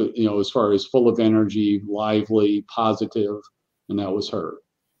life, as far as full of energy, lively, positive, and that was her.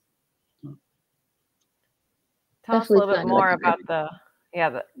 Tell us a little bit more about tell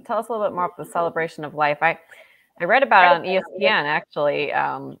us a little bit more about the celebration of life. I read about it on ESPN, actually,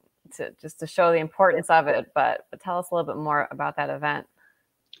 to show the importance of it, but tell us a little bit more about that event.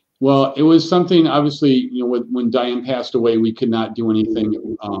 Well, it was something, obviously, when Dianne passed away, we could not do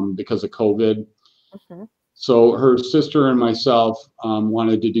anything because of COVID. Mm-hmm. So her sister and myself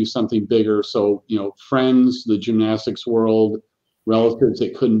wanted to do something bigger. So, friends, the gymnastics world, relatives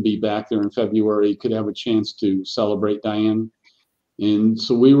that couldn't be back there in February could have a chance to celebrate Dianne. And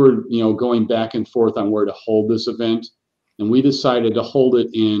so we were, going back and forth on where to hold this event. And we decided to hold it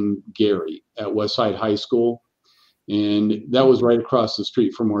in Gary at Westside High School. And that was right across the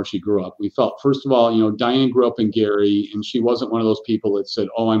street from where she grew up. We felt, first of all, Dianne grew up in Gary, and she wasn't one of those people that said,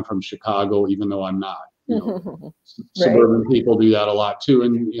 "Oh, I'm from Chicago," even though I'm not. Suburban people do that a lot too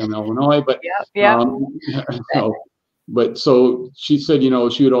in Illinois, but so she said,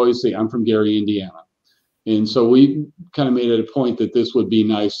 she would always say, "I'm from Gary, Indiana." And so we kind of made it a point that this would be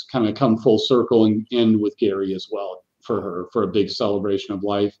nice, kind of come full circle and end with Gary as well for her, for a big celebration of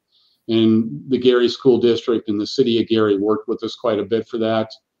life. And the Gary School District and the city of Gary worked with us quite a bit for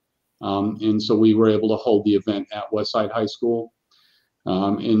that. And so we were able to hold the event at Westside High School.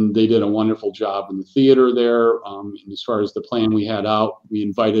 And they did a wonderful job in the theater there. And as far as the plan we had out, we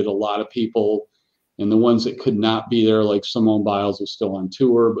invited a lot of people. And the ones that could not be there, like Simone Biles was still on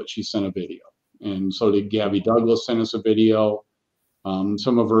tour, but she sent a video. And so did Gabby Douglas send us a video.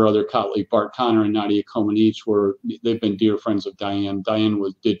 Some of her other colleagues, Bart Connor and Nadia Comaneci, they've been dear friends of Dianne.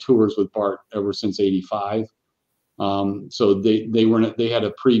 Dianne did tours with Bart ever since '85. So they had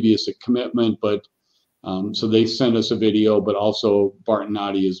a previous commitment, but so they sent us a video. But also Bart and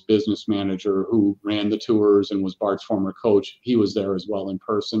Nadia's business manager, who ran the tours and was Bart's former coach, he was there as well in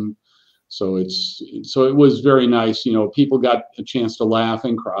person. So it was very nice. People got a chance to laugh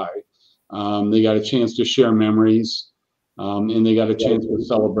and cry. They got a chance to share memories. And they got a chance to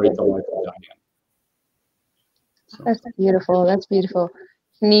celebrate the life of Dianne. So. That's beautiful. That's beautiful.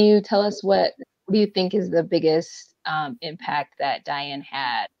 Can you tell us what do you think is the biggest impact that Dianne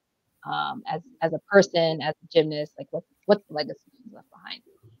had as a person, as a gymnast? Like what's the legacy she's left behind?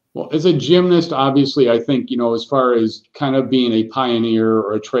 Well, as a gymnast, obviously, I think, as far as kind of being a pioneer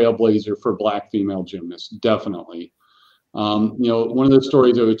or a trailblazer for Black female gymnasts, definitely. One of the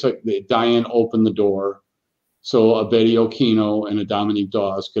stories that we took, Dianne opened the door. So a Betty Okino and a Dominique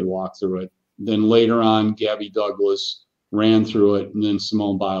Dawes could walk through it. Then later on, Gabby Douglas ran through it, and then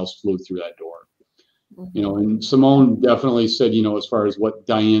Simone Biles flew through that door. And Simone definitely said, as far as what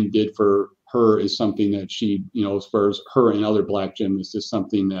Dianne did for her is something that she, as far as her and other Black gymnasts, is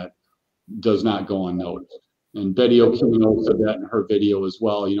something that does not go unnoticed. And Betty Okino said that in her video as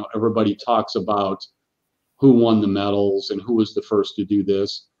well. Everybody talks about who won the medals and who was the first to do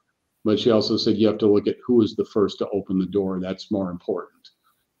this. But she also said you have to look at who was the first to open the door. That's more important.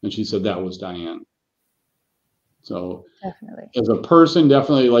 And she said that was Dianne. So definitely, as a person,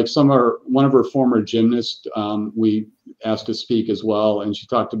 definitely, like one of her former gymnasts, we asked to speak as well. And she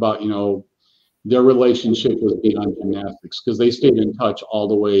talked about, their relationship was beyond gymnastics, because they stayed in touch all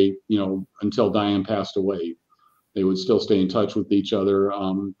the way, until Dianne passed away. They would still stay in touch with each other.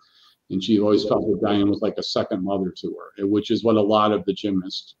 And she always felt that Dianne was like a second mother to her, which is what a lot of the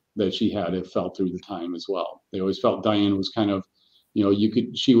gymnasts that she had have felt through the time as well. They always felt Dianne was kind of,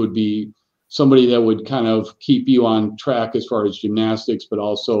 she would be somebody that would kind of keep you on track as far as gymnastics, but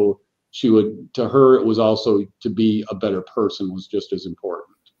also to her, it was also to be a better person was just as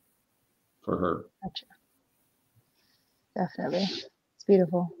important for her. Gotcha. Definitely. It's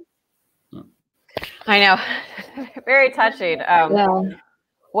beautiful. Yeah. I know. Very touching. Yeah.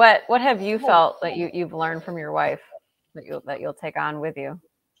 What have you felt that you've learned from your wife that you'll take on with you?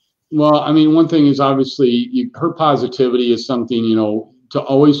 Well, I mean, one thing is obviously her positivity is something, to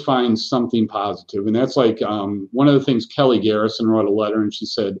always find something positive. And that's like one of the things Kelly Garrison wrote a letter, and she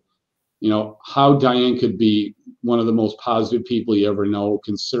said, how Dianne could be one of the most positive people you ever know,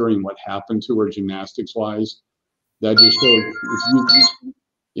 considering what happened to her gymnastics wise. That just shows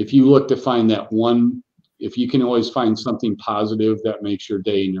if you look to find that one, if you can always find something positive, that makes your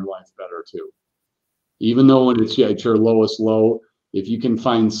day and your life better too. Even though when it's at your lowest low, if you can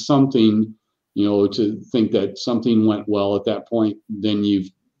find something, to think that something went well at that point, then you've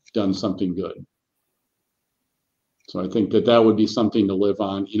done something good. So I think that would be something to live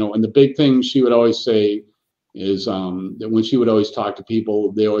on, and the big thing she would always say is that when she would always talk to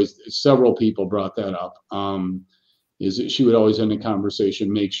people, several people brought that up, is that she would always end a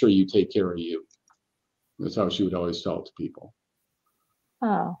conversation, make sure you take care of you. That's how she would always tell it to people.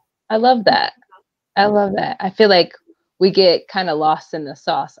 Oh, I love that. I love that. I feel like we get kind of lost in the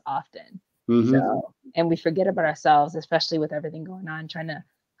sauce often. Mm-hmm. So, and we forget about ourselves, especially with everything going on, trying to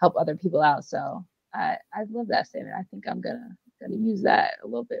help other people out. So I love that statement. I think I'm gonna use that a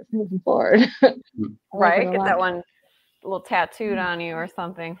little bit moving forward. Right. Get that one a little tattooed on you or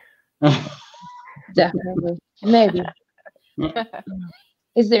something. Definitely. Maybe.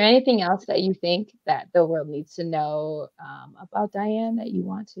 Is there anything else that you think that the world needs to know about Dianne that you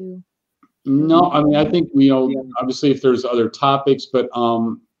want to? No, I mean, I think, obviously if there's other topics, but,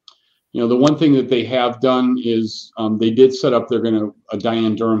 the one thing that they have done is they did set up, a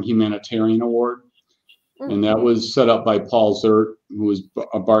Dianne Durham Humanitarian Award. And that was set up by Paul Zert, who was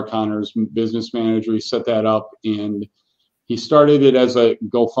a Bart Connor's business manager. He set that up, and he started it as a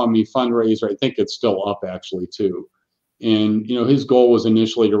GoFundMe fundraiser. I think it's still up actually too. And his goal was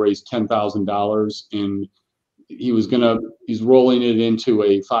initially to raise $10,000, and he's rolling it into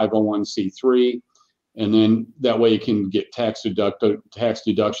a 501c3, and then that way you can get tax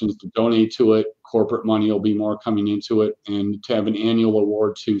deductions to donate to it. Corporate money will be more coming into it, and to have an annual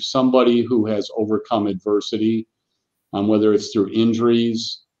award to somebody who has overcome adversity, whether it's through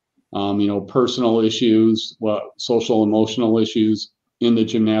injuries, personal issues, social emotional issues in the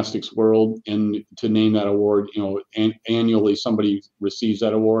gymnastics world, and to name that award, annually somebody receives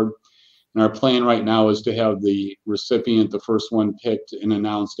that award. And our plan right now is to have the recipient, the first one, picked and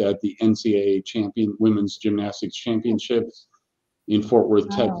announced at the NCAA Women's Gymnastics Championships in Fort Worth,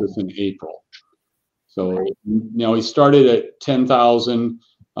 Texas in April. So now he started at 10,000,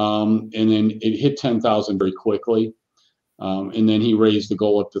 and then it hit 10,000 very quickly. And then he raised the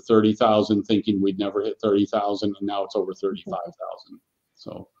goal up to 30,000, thinking we'd never hit 30,000, and now it's over 35,000.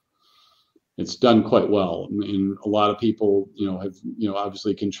 So it's done quite well, and a lot of people, have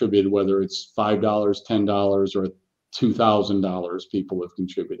obviously contributed, whether it's $5, $10, or $2,000. People have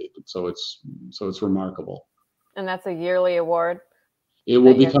contributed, so it's remarkable. And that's a yearly award. It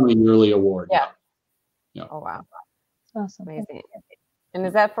will become a yearly award. Yeah. Yeah. Oh wow. Awesome. Amazing. And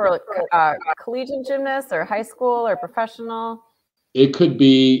is that for collegiate gymnasts or high school or professional? It could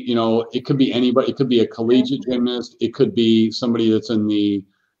be, it could be anybody. It could be a collegiate gymnast. It could be somebody that's in the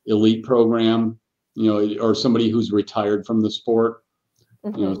elite program, or somebody who's retired from the sport. So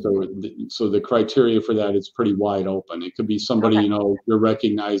the criteria for that is pretty wide open. It could be somebody, you're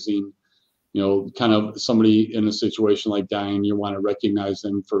recognizing, kind of somebody in a situation like Dianne, you want to recognize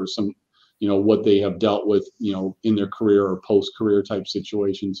them for some, what they have dealt with, in their career or post-career type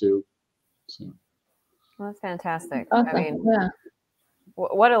situation too. So. Well, that's fantastic. Awesome. I mean,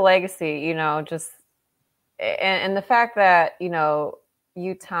 what a legacy, just, and the fact that,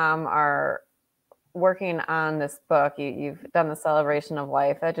 you, Tom, are working on this book, you've done the celebration of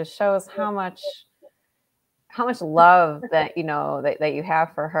life, that just shows how much love that, that you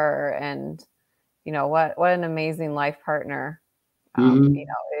have for her, and, what an amazing life partner.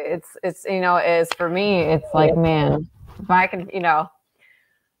 It's is for me, it's like, man, if I can,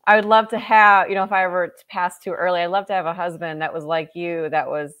 I would love to have, if I ever passed too early, I'd love to have a husband that was like you, that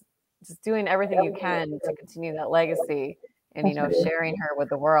was just doing everything you can to continue that legacy, and, sharing her with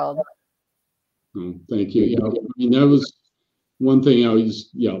the world. Thank you. That was one thing it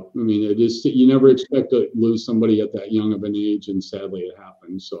is, you never expect to lose somebody at that young of an age, and sadly it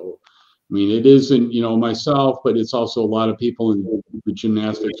happened. So, it isn't, myself, but it's also a lot of people in the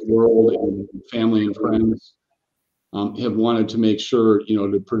gymnastics world, and family and friends have wanted to make sure,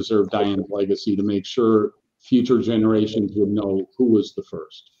 to preserve Dianne's legacy, to make sure future generations would know who was the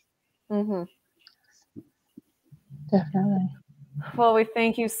first. Mm-hmm. Definitely. Well, we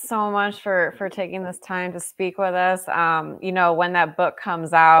thank you so much for taking this time to speak with us. When that book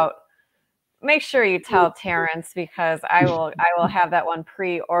comes out, make sure you tell Terrence, because I will have that one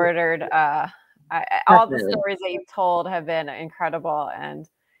pre-ordered. All the stories that you've told have been incredible, and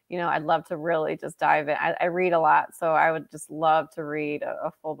I'd love to really just dive in. I read a lot, so I would just love to read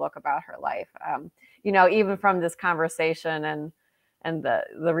a full book about her life. Even from this conversation and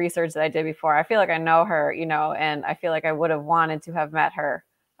the research that I did before, I feel like I know her, and I feel like I would have wanted to have met her.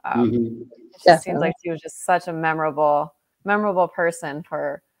 It just seems like she was just such a memorable person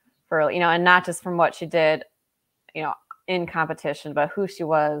for and not just from what she did, in competition, but who she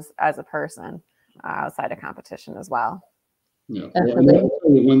was as a person outside of competition as well. Yeah. Well, and that's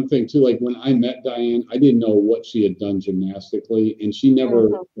one thing too, like when I met Dianne, I didn't know what she had done gymnastically, and she never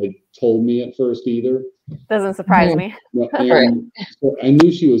told me at first either. Doesn't surprise me. So I knew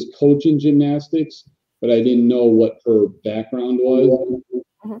she was coaching gymnastics, but I didn't know what her background was.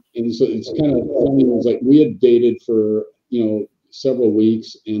 And so it's kind of funny. It was like we had dated for several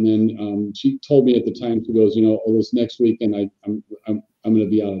weeks, and then she told me at the time, she goes, this next weekend I'm going to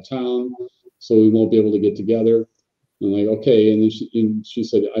be out of town, so we won't be able to get together. I'm like, okay. And then she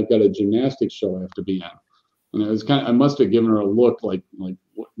said, I've got a gymnastics show I have to be on. And it was I must have given her a look like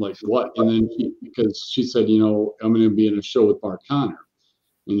what? And then because she said, I'm going to be in a show with Bart Connor.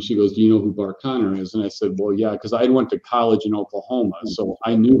 And she goes, do you know who Bart Connor is? And I said, well, yeah, because I went to college in Oklahoma. So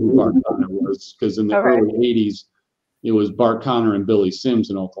I knew who Bart Connor was, because in the early 80s, it was Bart Connor and Billy Sims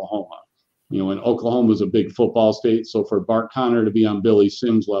in Oklahoma. And Oklahoma was a big football state. So for Bart Connor to be on Billy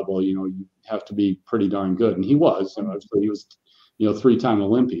Sims level, you have to be pretty darn good. And he was. So he was, 3-time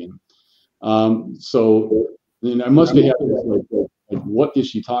Olympian. So then I must have had this, like, what is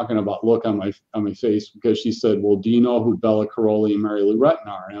she talking about look on my face, because she said, well, do you know who Bella Caroli and Mary Lou Retton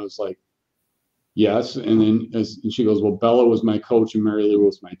are? And I was like, yes. And then and she goes, well, Bella was my coach and Mary Lou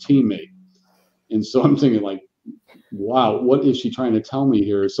was my teammate. And so I'm thinking, like, wow, what is she trying to tell me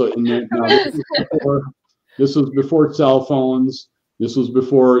here? So, and then, now, this was before cell phones. This was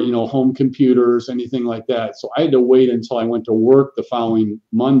before, home computers, anything like that. So I had to wait until I went to work the following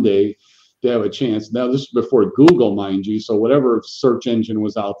Monday to have a chance. Now, this is before Google, mind you. So whatever search engine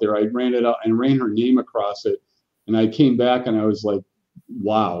was out there, I ran it out and ran her name across it. And I came back and I was like,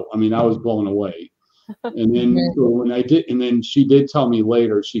 wow. I mean, I was blown away. And then so when I did, and then she did tell me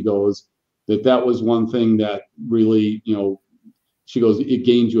later, she goes, that was one thing that really, she goes, it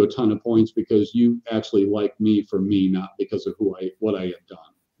gained you a ton of points because you actually like me for me, not because of what I had done.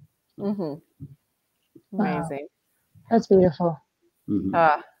 Amazing. Wow. That's beautiful.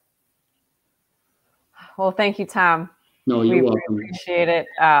 Well, thank you, Tom. No, you're welcome. We appreciate it.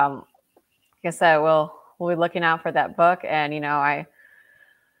 Like I said, we'll be looking out for that book, and my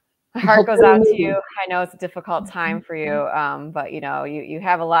heart goes out to you. I know it's a difficult time for you, but you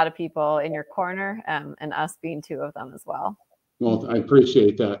have a lot of people in your corner, and us being two of them as well. Well, I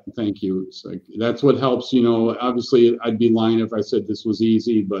appreciate that. Thank you. It's like, that's what helps. Obviously, I'd be lying if I said this was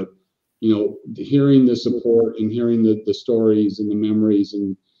easy, but hearing the support and hearing the stories and the memories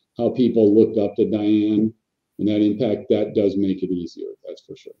and how people looked up to Dianne and that impact, that does make it easier. That's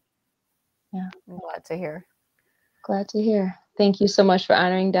for sure. Yeah, I'm glad to hear. Glad to hear. Thank you so much for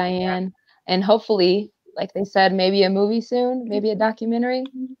honoring Dianne. And hopefully, like they said, maybe a movie soon, maybe a documentary.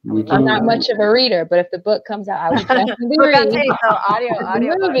 I'm not much of a reader, but if the book comes out, I would definitely read. So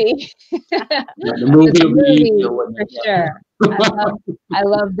audio movie. The movie for sure. I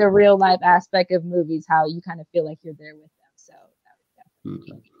love the real life aspect of movies, how you kind of feel like you're there with them. So that would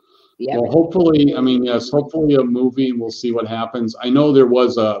definitely well, hopefully, hopefully a movie. We'll see what happens. I know there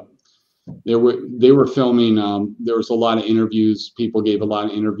was they were filming. There was a lot of interviews. People gave a lot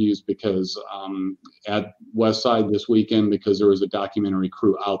of interviews because at Westside this weekend, because there was a documentary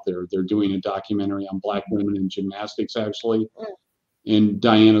crew out there. They're doing a documentary on Black women in gymnastics, actually. And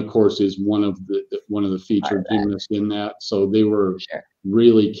Dianne, of course, is one of the featured gymnasts in that. So they were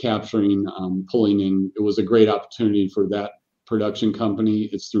really capturing, pulling in. It was a great opportunity for that production company.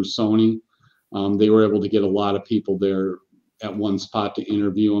 It's through Sony. They were able to get a lot of people there at one spot to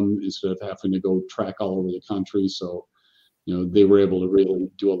interview them instead of having to go track all over the country. So, they were able to really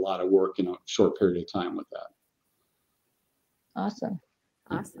do a lot of work in a short period of time with that. Awesome.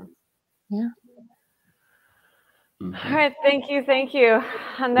 Yeah. All right. Thank you.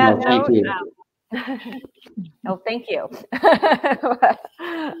 On that note, thank you. All right.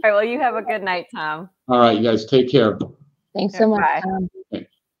 Well, you have a good night, Tom. All right, you guys take care. Thanks so much, Tom.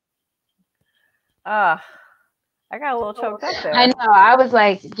 I got a little choked up there. I know. I was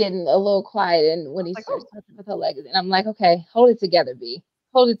like getting a little quiet, and when he starts talking with her legs, and I'm like, okay, hold it together, B.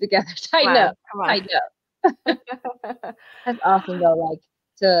 Hold it together. Tighten up. Tighten up. That's awesome, though. Like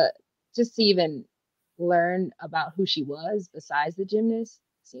to just even learn about who she was besides the gymnast.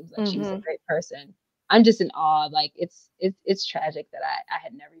 Seems like she was a great person. I'm just in awe. Like it's tragic that I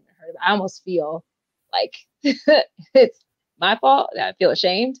had never even heard of it. I almost feel like it's my fault. I feel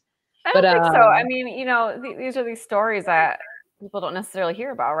ashamed. I don't think so. I mean, these are these stories that people don't necessarily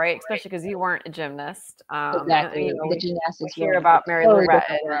hear about, right? Especially because you weren't a gymnast. Exactly. The gymnastics. We hear about Mary Lou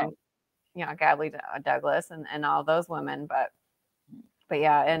Retton and Gadley Douglas and all those women, but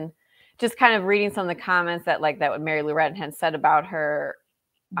yeah, and just kind of reading some of the comments that what Mary Lou Retton had said about her,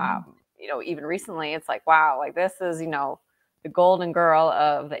 even recently, it's like, wow, like this is, the golden girl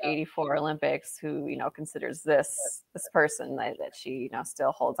of the '84 Olympics who, considers this person that she,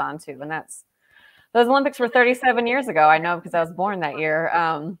 still holds on to. And those Olympics were 37 years ago. I know because I was born that year.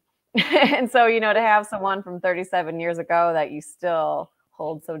 And so, to have someone from 37 years ago that you still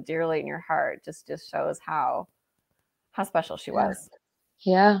hold so dearly in your heart just shows how special she was.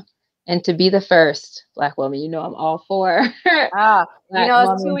 Yeah. And to be the first Black woman, I'm all for.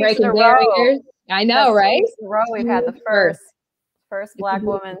 It's 2 weeks in a row. I know, right? 2 weeks in a row we've had the first Black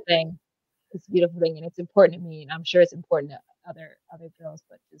woman thing. It's a beautiful thing, and it's important to me, and I'm sure it's important to other girls.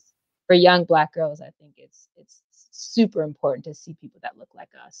 But just for young Black girls, I think it's super important to see people that look like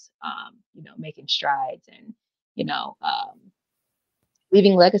us, making strides and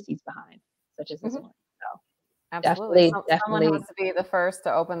leaving legacies behind, such as this one. So absolutely, someone has to be the first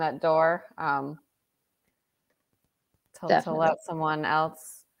to open that door. to let someone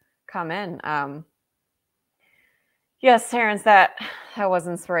else come in. Yes, Terrence, that was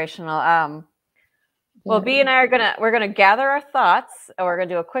inspirational. Well, B and I we're gonna gather our thoughts, and we're gonna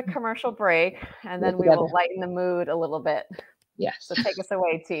do a quick commercial break, and then we will lighten the mood a little bit. Yes. So take us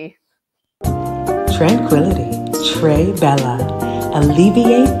away, T. Tranquility, Trey Bella.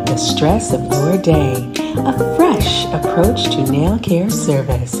 Alleviate the stress of your day. A fresh approach to nail care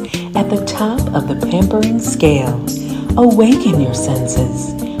service at the top of the pampering scale. Awaken your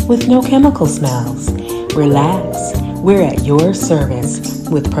senses with no chemical smells. Relax. We're at your service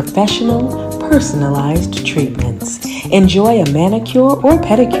with professional, personalized treatments. Enjoy a manicure or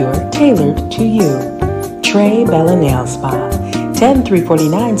pedicure tailored to you. Trey Bella Nail Spa,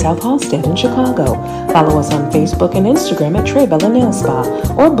 10349 South Halsted in Chicago. Follow us on Facebook and Instagram at Trey Bella Nail Spa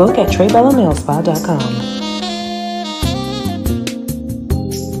or book at traybellanailspa.com.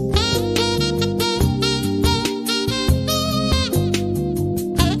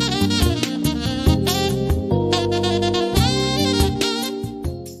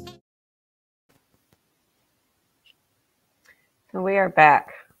 We are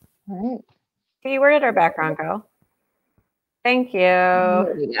back. All right. Hey, where did our background go? Thank you.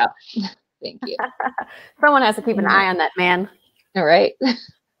 There we go. Thank you. Someone has to keep an eye on that man. All right.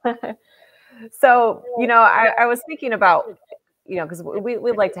 So, I was thinking about, because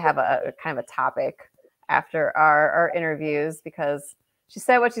we'd like to have a kind of a topic after our interviews, because she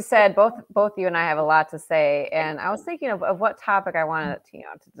said what she said. Both you and I have a lot to say. And I was thinking of what topic I wanted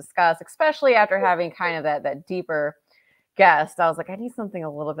to discuss, especially after having kind of that deeper guest. I was like, I need something a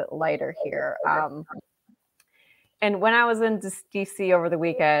little bit lighter here. And when I was in DC over the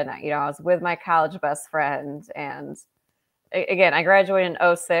weekend, I was with my college best friend, and again, I graduated in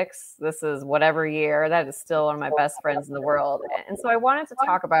 2006. This is whatever year. That is still one of my best friends in the world. And so I wanted to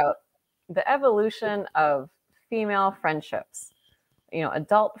talk about the evolution of female friendships,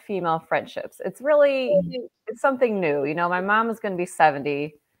 adult female friendships. It's something new. My mom is going to be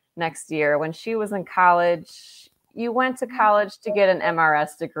 70 next year. When she was in college, you went to college to get an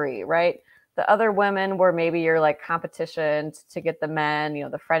MRS degree, right? The other women were maybe your like competition to get the men,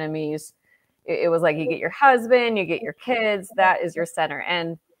 the frenemies. It was like you get your husband, you get your kids, that is your center.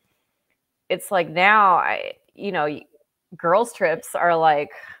 And it's like now, girls' trips are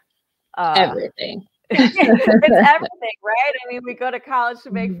like everything. It's everything, right? I mean, we go to college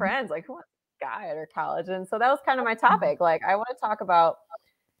to make friends. Like, who wants a guy at our college? And so that was kind of my topic. Like, I want to talk about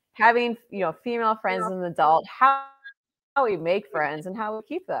having, female friends as an adult, how we make friends and how we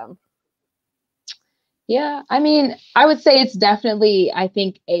keep them. Yeah, I mean, I would say it's definitely, I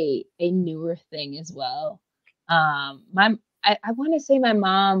think, a newer thing as well. I want to say my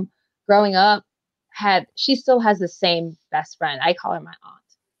mom growing up she still has the same best friend. I call her my aunt.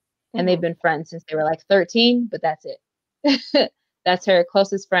 And they've been friends since they were like 13, but that's it. That's her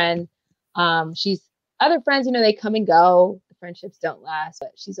closest friend. She's other friends, they come and go. The friendships don't last,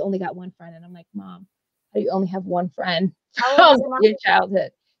 but she's only got one friend. And I'm like, Mom, how do you only have one friend from your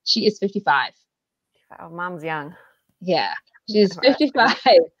childhood? She is 55. Oh, Mom's young. Yeah, she's 55.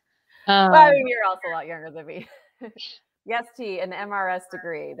 Well, I mean, you're also a lot younger than me. Yes, T, an MRS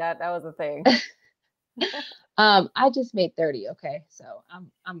degree. That was a thing. I just made 30. Okay, so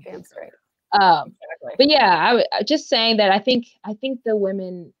I'm damn straight. Exactly. But yeah, I just saying that I think the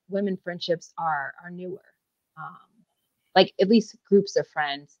women friendships are newer, like at least groups of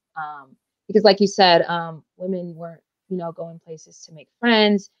friends, because like you said, women weren't going places to make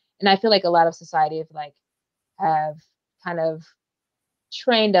friends. And I feel like a lot of society have kind of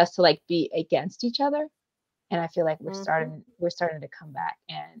trained us to like be against each other. And I feel like we're starting to come back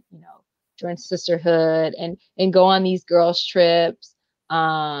and, join sisterhood and go on these girls trips.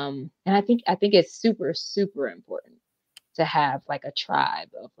 And I think it's super, super important to have like a tribe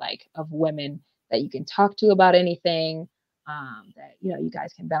of women that you can talk to about anything, that, you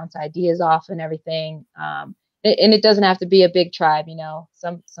guys can bounce ideas off and everything. And it doesn't have to be a big tribe,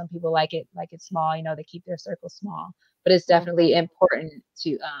 some people like it small, they keep their circle small, but it's definitely important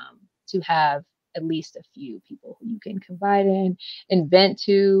to have at least a few people who you can confide in and vent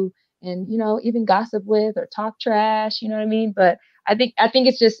to and, even gossip with or talk trash, you know what I mean? But I think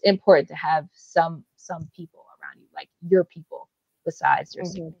it's just important to have some people around you, like your people besides your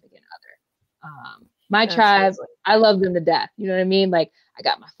significant other. My tribe, I love them to death. You know what I mean? Like I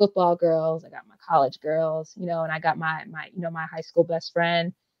got my football girls, I got my college girls, and I got my my high school best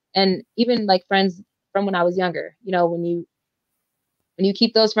friend, and even like friends from when I was younger. When you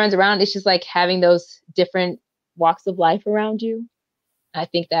keep those friends around, it's just like having those different walks of life around you. I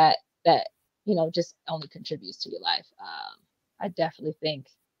think that just only contributes to your life. I definitely think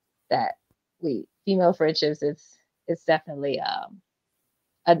that female friendships, it's definitely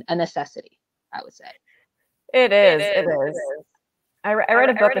a necessity, I would say. It is. I read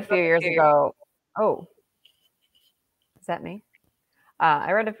a book a few years ago. Oh, is that me?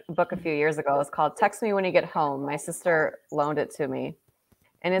 I read a book a few years ago. It's called Text Me When You Get Home. My sister loaned it to me.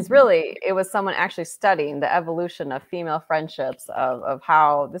 And it was someone actually studying the evolution of female friendships, of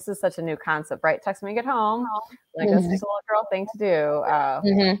how this is such a new concept, right? Text me when you get home. Like, that's just a little girl thing to do.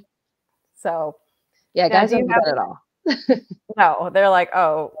 So, yeah, guys don't do that at all. No, they're like,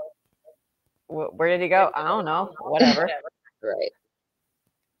 oh, where did he go? I don't know. Whatever. Right.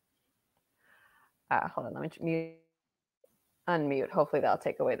 Hold on, let me unmute. Hopefully that'll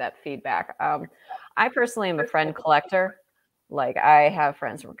take away that feedback. I personally am a friend collector. Like, I have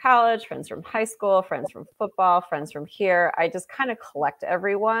friends from college, friends from high school, friends from football, friends from here. I just kind of collect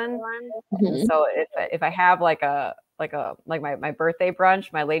everyone. And so if I have like my birthday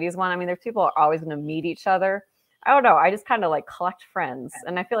brunch, my ladies one, I mean, there's people are always going to meet each other. I don't know. I just kind of like collect friends,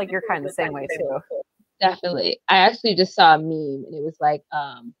 and I feel like you're kind of the same way too. Definitely. I actually just saw a meme, and it was like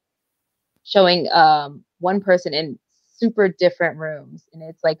showing one person in super different rooms, and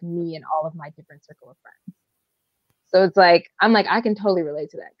it's like me and all of my different circle of friends. So it's like, I'm like, I can totally relate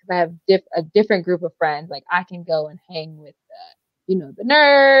to that, because I have a different group of friends. Like, I can go and hang with the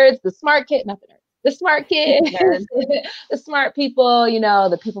nerds, the smart kid, not the nerds, the smart kids, the smart people,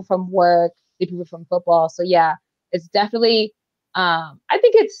 the people from work, the people from football. So yeah, it's definitely, I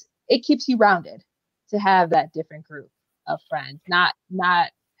think it keeps you rounded to have that different group of friends, not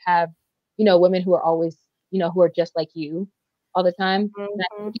have, women who are always, who are just like you all the time.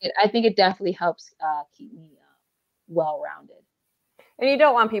 I think it definitely helps keep me well-rounded. And you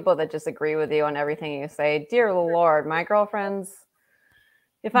don't want people that just agree with you on everything you say. Dear Lord, my girlfriends,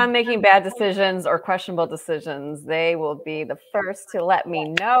 if I'm making bad decisions or questionable decisions, they will be the first to let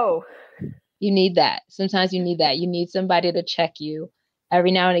me know. You need that. Sometimes you need that. You need somebody to check you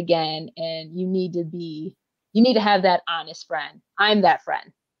every now and again, and you need to have that honest friend. I'm that friend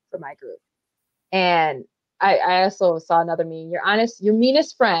for my group. And I also saw another meme. Your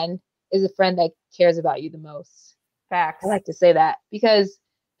meanest friend is a friend that cares about you the most. Facts. I like to say that, because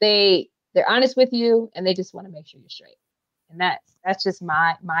they're honest with you, and they just want to make sure you're straight. And that's just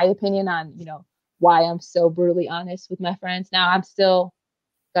my opinion on, why I'm so brutally honest with my friends. Now, I'm still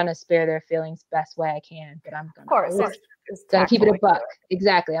gonna spare their feelings best way I can, but I'm gonna, of course, it's gonna keep it a buck.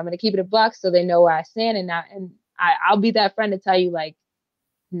 Exactly. I'm gonna keep it a buck so they know where I stand, and I'll be that friend to tell you, like,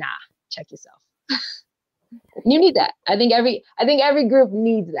 nah, check yourself. You need that. I think every group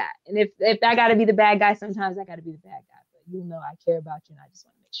needs that. And if I got to be the bad guy, sometimes I got to be the bad guy. But you know, I care about you, and I just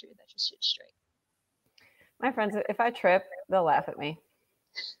want to make sure that your shit's straight. My friends, if I trip, they'll laugh at me.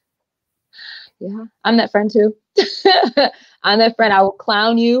 Yeah, I'm that friend too. I'm that friend. I will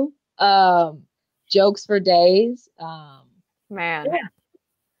clown you. Jokes for days. Man.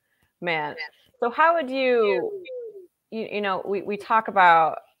 So how would we talk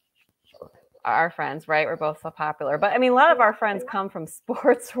about our friends, right? We're both so popular, but I mean, a lot of our friends come from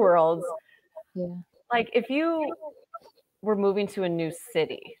sports worlds. Yeah. Like, if you were moving to a new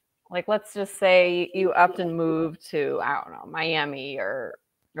city, like, let's just say you upped and moved to, I don't know, Miami or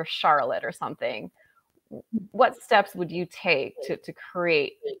Charlotte or something, what steps would you take to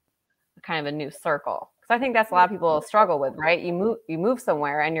create kind of a new circle? Because I think that's a lot of people struggle with, right? You move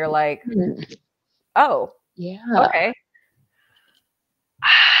somewhere and you're like, oh, yeah, okay.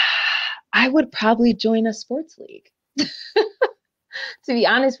 I would probably join a sports league. To be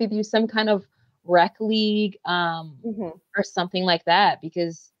honest with you, some kind of rec league, or something like that,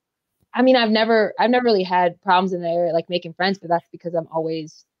 because I mean, I've never really had problems in there, like, making friends, but that's because I'm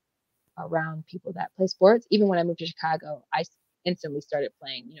always around people that play sports. Even when I moved to Chicago, I instantly started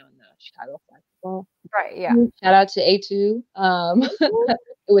playing, in the Chicago flag football. Right. Yeah. Shout out to A2.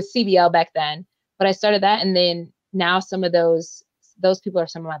 It was CBL back then, but I started that, and then now some of those people are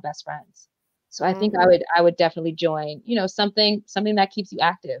some of my best friends. So I think I would definitely join, something that keeps you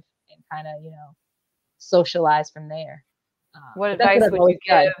active, and kind of, socialize from there. What advice would you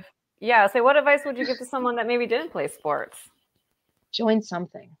give? Yeah. So what advice would you give to someone that maybe didn't play sports? Join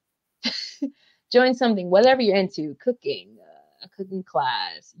something. Join something, whatever you're into, cooking, a cooking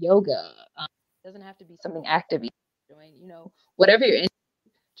class, yoga. Doesn't have to be something active. Join, whatever you're into,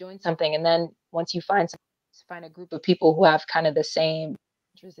 join something. And then once you find a group of people who have kind of the same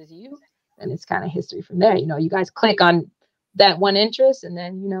interests as you, then it's kind of history from there. You guys click on that one interest, and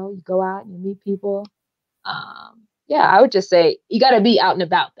then, you go out and you meet people. Yeah, I would just say you got to be out and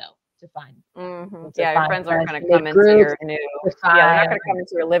about, though, to find. Yeah, your friends aren't going to come into your new. Yeah, they're not going to come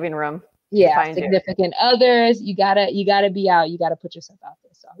into your living room. Yeah, significant others. You gotta be out. You gotta put yourself out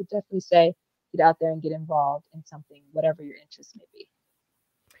there. So I would definitely say get out there and get involved in something, whatever your interest may be.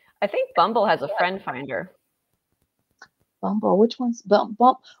 I think Bumble has a friend finder. Bumble, which one's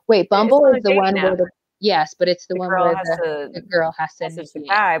Bumble? Wait, Bumble is the one where yes, but it's the one where the girl has to message the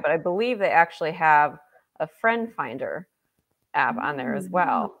guy. But I believe they actually have a friend finder app on there as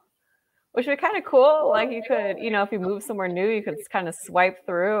well, which would be kind of cool. Like you could, you know, if you move somewhere new, you could kind of swipe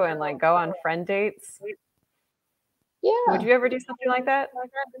through and like go on friend dates. Yeah. Would you ever do something like that?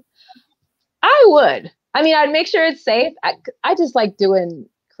 I would. I mean, I'd make sure it's safe. I just like doing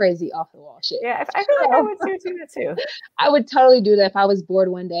crazy off the wall shit. Yeah, I feel like I would do that too. I would totally do that if I was bored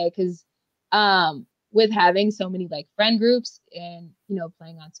one day, because with having so many like friend groups and, you know,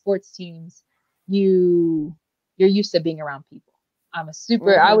 playing on sports teams, you're used to being around people. I'm a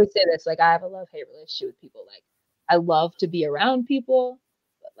super, I would say this, like I have a love-hate relationship with people. Like I love to be around people,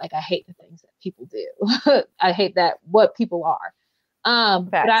 but like I hate the things that people do. I hate that what people are.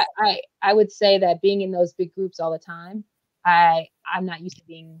 But I would say that being in those big groups all the time, I'm not used to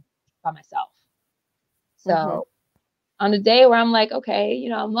being by myself. So on a day where I'm like, okay, you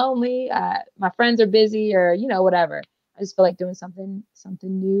know, I'm lonely, my friends are busy, or, you know, whatever, I just feel like doing something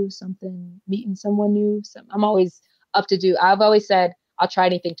new, meeting someone new. I'm always up to do. I've always said I'll try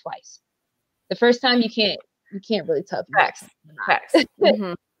anything twice. The first time you can't really tell if you like something or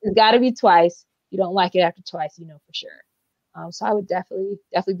not. It's got to be twice. You don't like it after twice, you know for sure. So I would definitely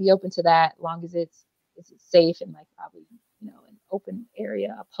be open to that, as long as it's safe and like probably, you know, an open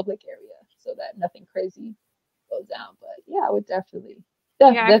area, a public area, so that nothing crazy goes down. But yeah, I would definitely.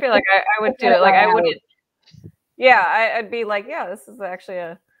 Yeah, I feel like I would do it. Like I wouldn't. Yeah, I'd be like, yeah, this is actually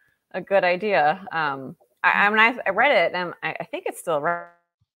a good idea. I read it and I think it's still around.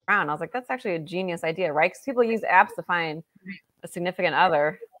 I was like, that's actually a genius idea, right? Because people use apps to find a significant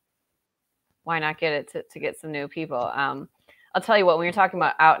other. Why not get it to get some new people? I'll tell you what, when you're talking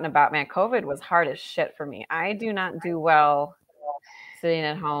about out and about, man, COVID was hard as shit for me. I do not do well sitting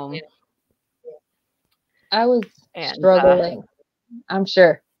at home. I was struggling. I'm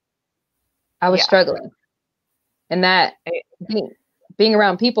sure. I was struggling. And that being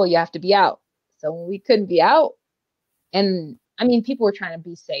around people, you have to be out. So when we couldn't be out, and I mean, people were trying to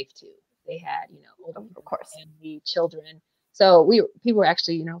be safe too. They had, you know, older people, of course, family, children. So people were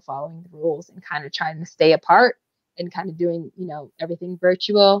actually, you know, following the rules and kind of trying to stay apart and kind of doing, you know, everything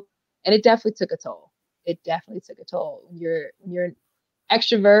virtual. And it definitely took a toll. When you're an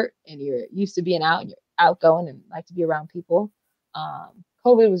extrovert and you're used to being out and you're outgoing and like to be around people.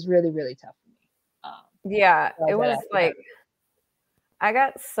 COVID was really, really tough for me. Yeah, it was like, I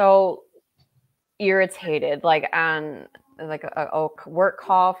got so irritated, like on like a work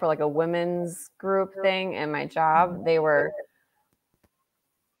call for like a women's group thing in my job. They were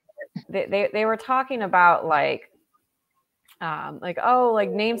talking about like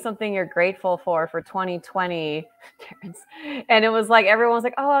name something you're grateful for 2020. And it was like everyone was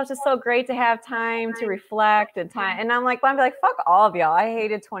like, oh, it was just so great to have time to reflect and time. And I'm like, well, fuck all of y'all. I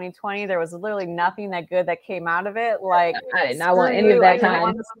hated 2020. There was literally nothing that good that came out of it. Like I did not want any of that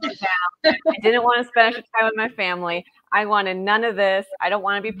time. I didn't want to spend extra time with my family. I wanted none of this. I don't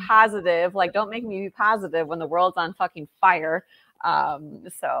want to be positive. Like, don't make me be positive when the world's on fucking fire.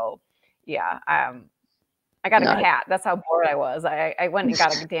 So yeah. I got a cat. That's how bored I was. I went and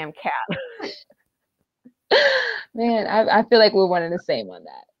got a damn cat. Man, I feel like we're one and the same on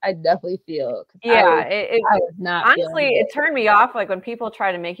that. I definitely feel. Yeah, I was not. Honestly, it turned me off. Like when people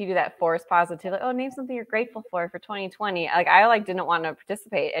try to make you do that forced positivity, like, oh, name something you're grateful for 2020. Like I didn't want to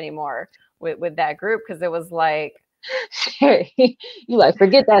participate anymore with that group, because it was like, you like,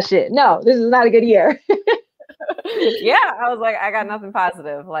 forget that shit. No, this is not a good year. Yeah, I was like, I got nothing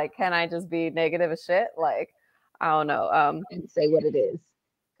positive. Like, can I just be negative as shit? Like, I don't know. And say what it is.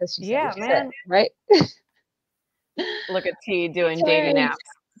 Yeah, man. Said, right? Look at T doing dating apps.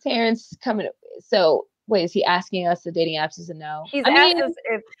 Terrence coming up. So wait, is he asking us the dating apps is a no? He's asked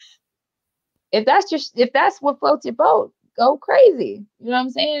us if that's what floats your boat, go crazy. You know what I'm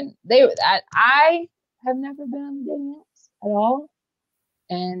saying? I have never been on dating apps at all.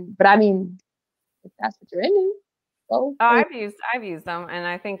 But I mean, if that's what you're into, go. I've used them, and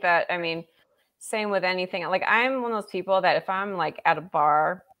I think that, I mean, same with anything. Like I'm one of those people that if I'm like at a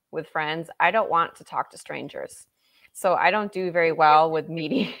bar with friends, I don't want to talk to strangers. So I don't do very well with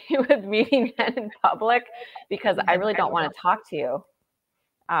meeting men in public, because I really don't want to talk to you.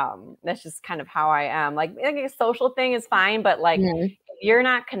 That's just kind of how I am. Like a social thing is fine, but like if you're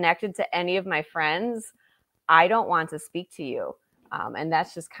not connected to any of my friends, I don't want to speak to you. And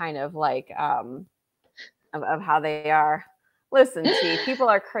that's just kind of like of how they are. Listen, T, people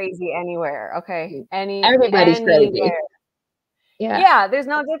are crazy anywhere. Okay, everybody's crazy. Yeah, there's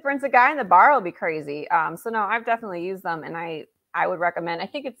no difference. A guy in the bar will be crazy. So no, I've definitely used them, and I would recommend. I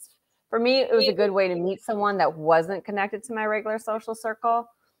think it's, for me, it was a good way to meet someone that wasn't connected to my regular social circle.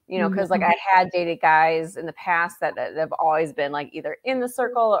 You know, because like I had dated guys in the past that have always been like either in the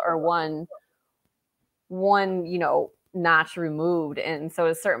circle or one you know, notch removed. And so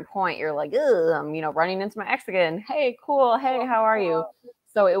at a certain point, you're like, ugh, I'm, you know, running into my ex again. Hey, cool. Hey, how are you?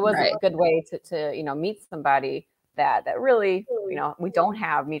 So it was a good way to you know, meet somebody that really, you know, we don't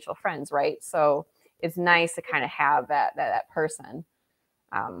have mutual friends, right? So it's nice to kind of have that person.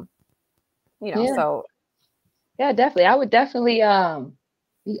 You know, so yeah, definitely. I would definitely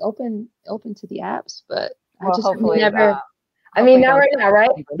be open to the apps, but I just hopefully never. I mean, not right now, right?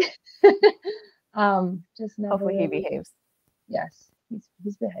 Just never. Hopefully he behaves. Yes,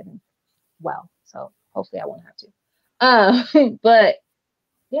 he's behaving well, so hopefully I won't have to. But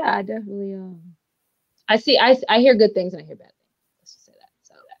yeah, I definitely I hear good things and I hear bad things. Let's just say that.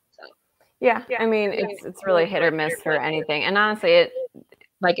 So yeah, I mean, it's really hit or miss for anything, and honestly, it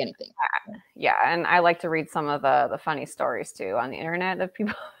like anything. Yeah, and I like to read some of the funny stories too on the internet of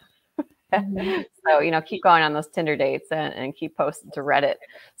people. So, you know, keep going on those Tinder dates and keep posting to Reddit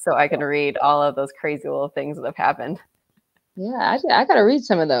so I can read all of those crazy little things that have happened. Yeah, I gotta read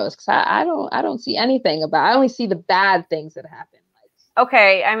some of those because I don't see anything about. I only see the bad things that happen.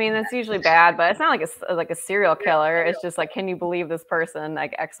 Okay, I mean that's usually bad, but it's not like a serial killer. It's just like, can you believe this person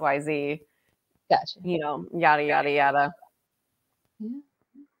like XYZ? Gotcha. You know, yada yada yada. Yeah,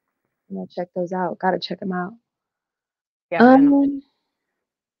 I'm gonna check those out. Gotta check them out. Yeah.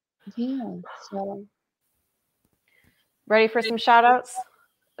 Yeah. So ready for some shout outs?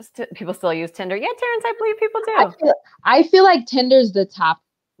 People still use Tinder. Yeah, Terrence, I believe people do. I feel like Tinder's the top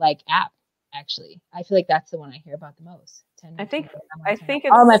like app. Actually, I feel like that's the one I hear about the most. Tinder, I think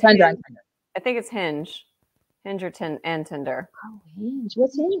it's all my friends are on Tinder. I think it's Hinge or and Tinder. Oh, Hinge.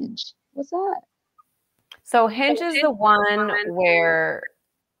 What's Hinge? What's that? So Hinge is the one where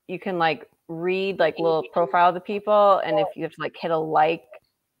you can like read like little profile of the people, and if you have to like hit a like,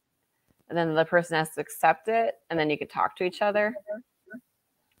 and then the person has to accept it, and then you can talk to each other.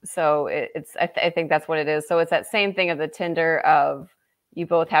 So I think that's what it is. So it's that same thing of the Tinder of you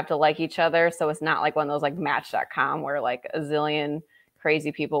both have to like each other. So it's not like one of those like Match.com where like a zillion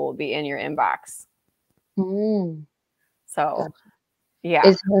crazy people will be in your inbox. So yeah.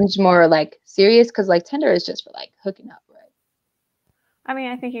 Is Hinge more like serious? Because like Tinder is just for like hooking up, right? I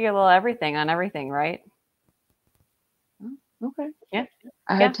mean, I think you get a little everything on everything, right? Oh, okay. Yeah.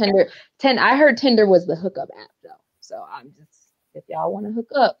 I heard Tinder. I heard Tinder was the hookup app though. So I'm just, if y'all want to hook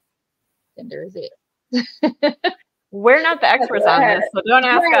up, Tinder is it. We're not the experts on this, so don't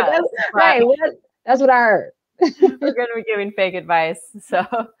ask us. Right. That's what I heard. We're going to be giving fake advice. So,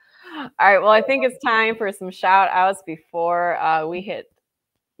 all right. Well, I think it's time for some shout outs before we hit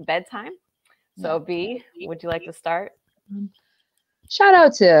bedtime. So, B, would you like to start?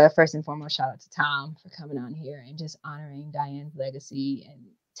 First and foremost, shout out to Tom for coming on here and just honoring Dianne's legacy and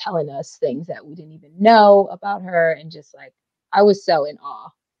telling us things that we didn't even know about her. And just like, I was so in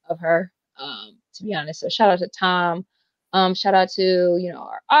awe of her, to be honest. So shout out to Tom. Shout out to, you know,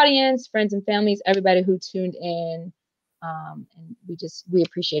 our audience, friends and families, everybody who tuned in. And we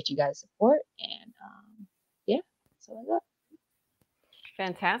appreciate you guys' support. And yeah, so like that.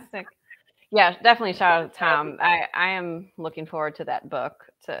 Fantastic. Yeah, definitely shout out to Tom. I am looking forward to that book,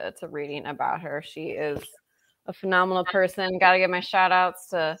 to reading about her. She is a phenomenal person. Got to give my shout outs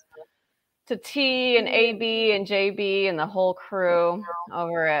to T and AB and JB and the whole crew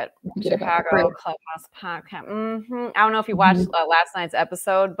over at Chicago Clubhouse Podcast. I don't know if you watched last night's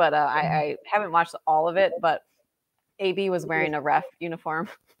episode, but I haven't watched all of it, but AB was wearing a ref uniform.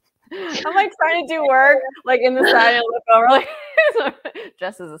 I'm like trying to do work, like in the side and look over, like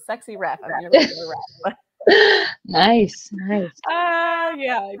dressed as a sexy ref. I'm never gonna do a ref. Nice. Yeah,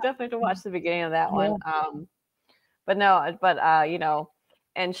 I definitely have to watch the beginning of that one. You know,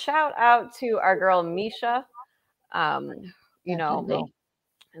 and shout out to our girl Misha. You know,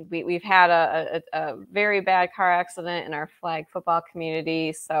 we've had a very bad car accident in our flag football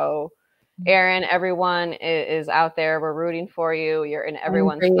community. So Aaron, everyone is out there. We're rooting for you. You're in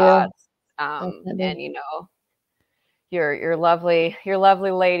everyone's thoughts. And you know, your lovely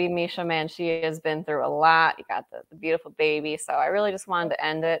lady, Misha, man, she has been through a lot. You got the beautiful baby. So I really just wanted to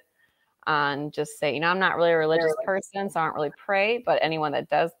end it on just say, you know, I'm not really a religious person, so I don't really pray, but anyone that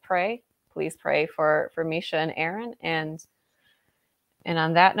does pray, please pray for Misha and Aaron. And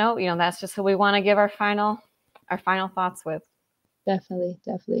on that note, you know, that's just who we want to give our final thoughts with. Definitely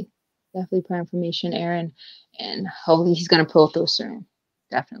praying for Misha and Aaron, and hopefully he's going to pull through soon.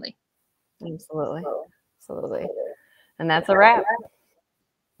 Definitely. Absolutely. And that's a wrap.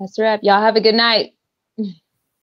 That's a wrap. Y'all have a good night.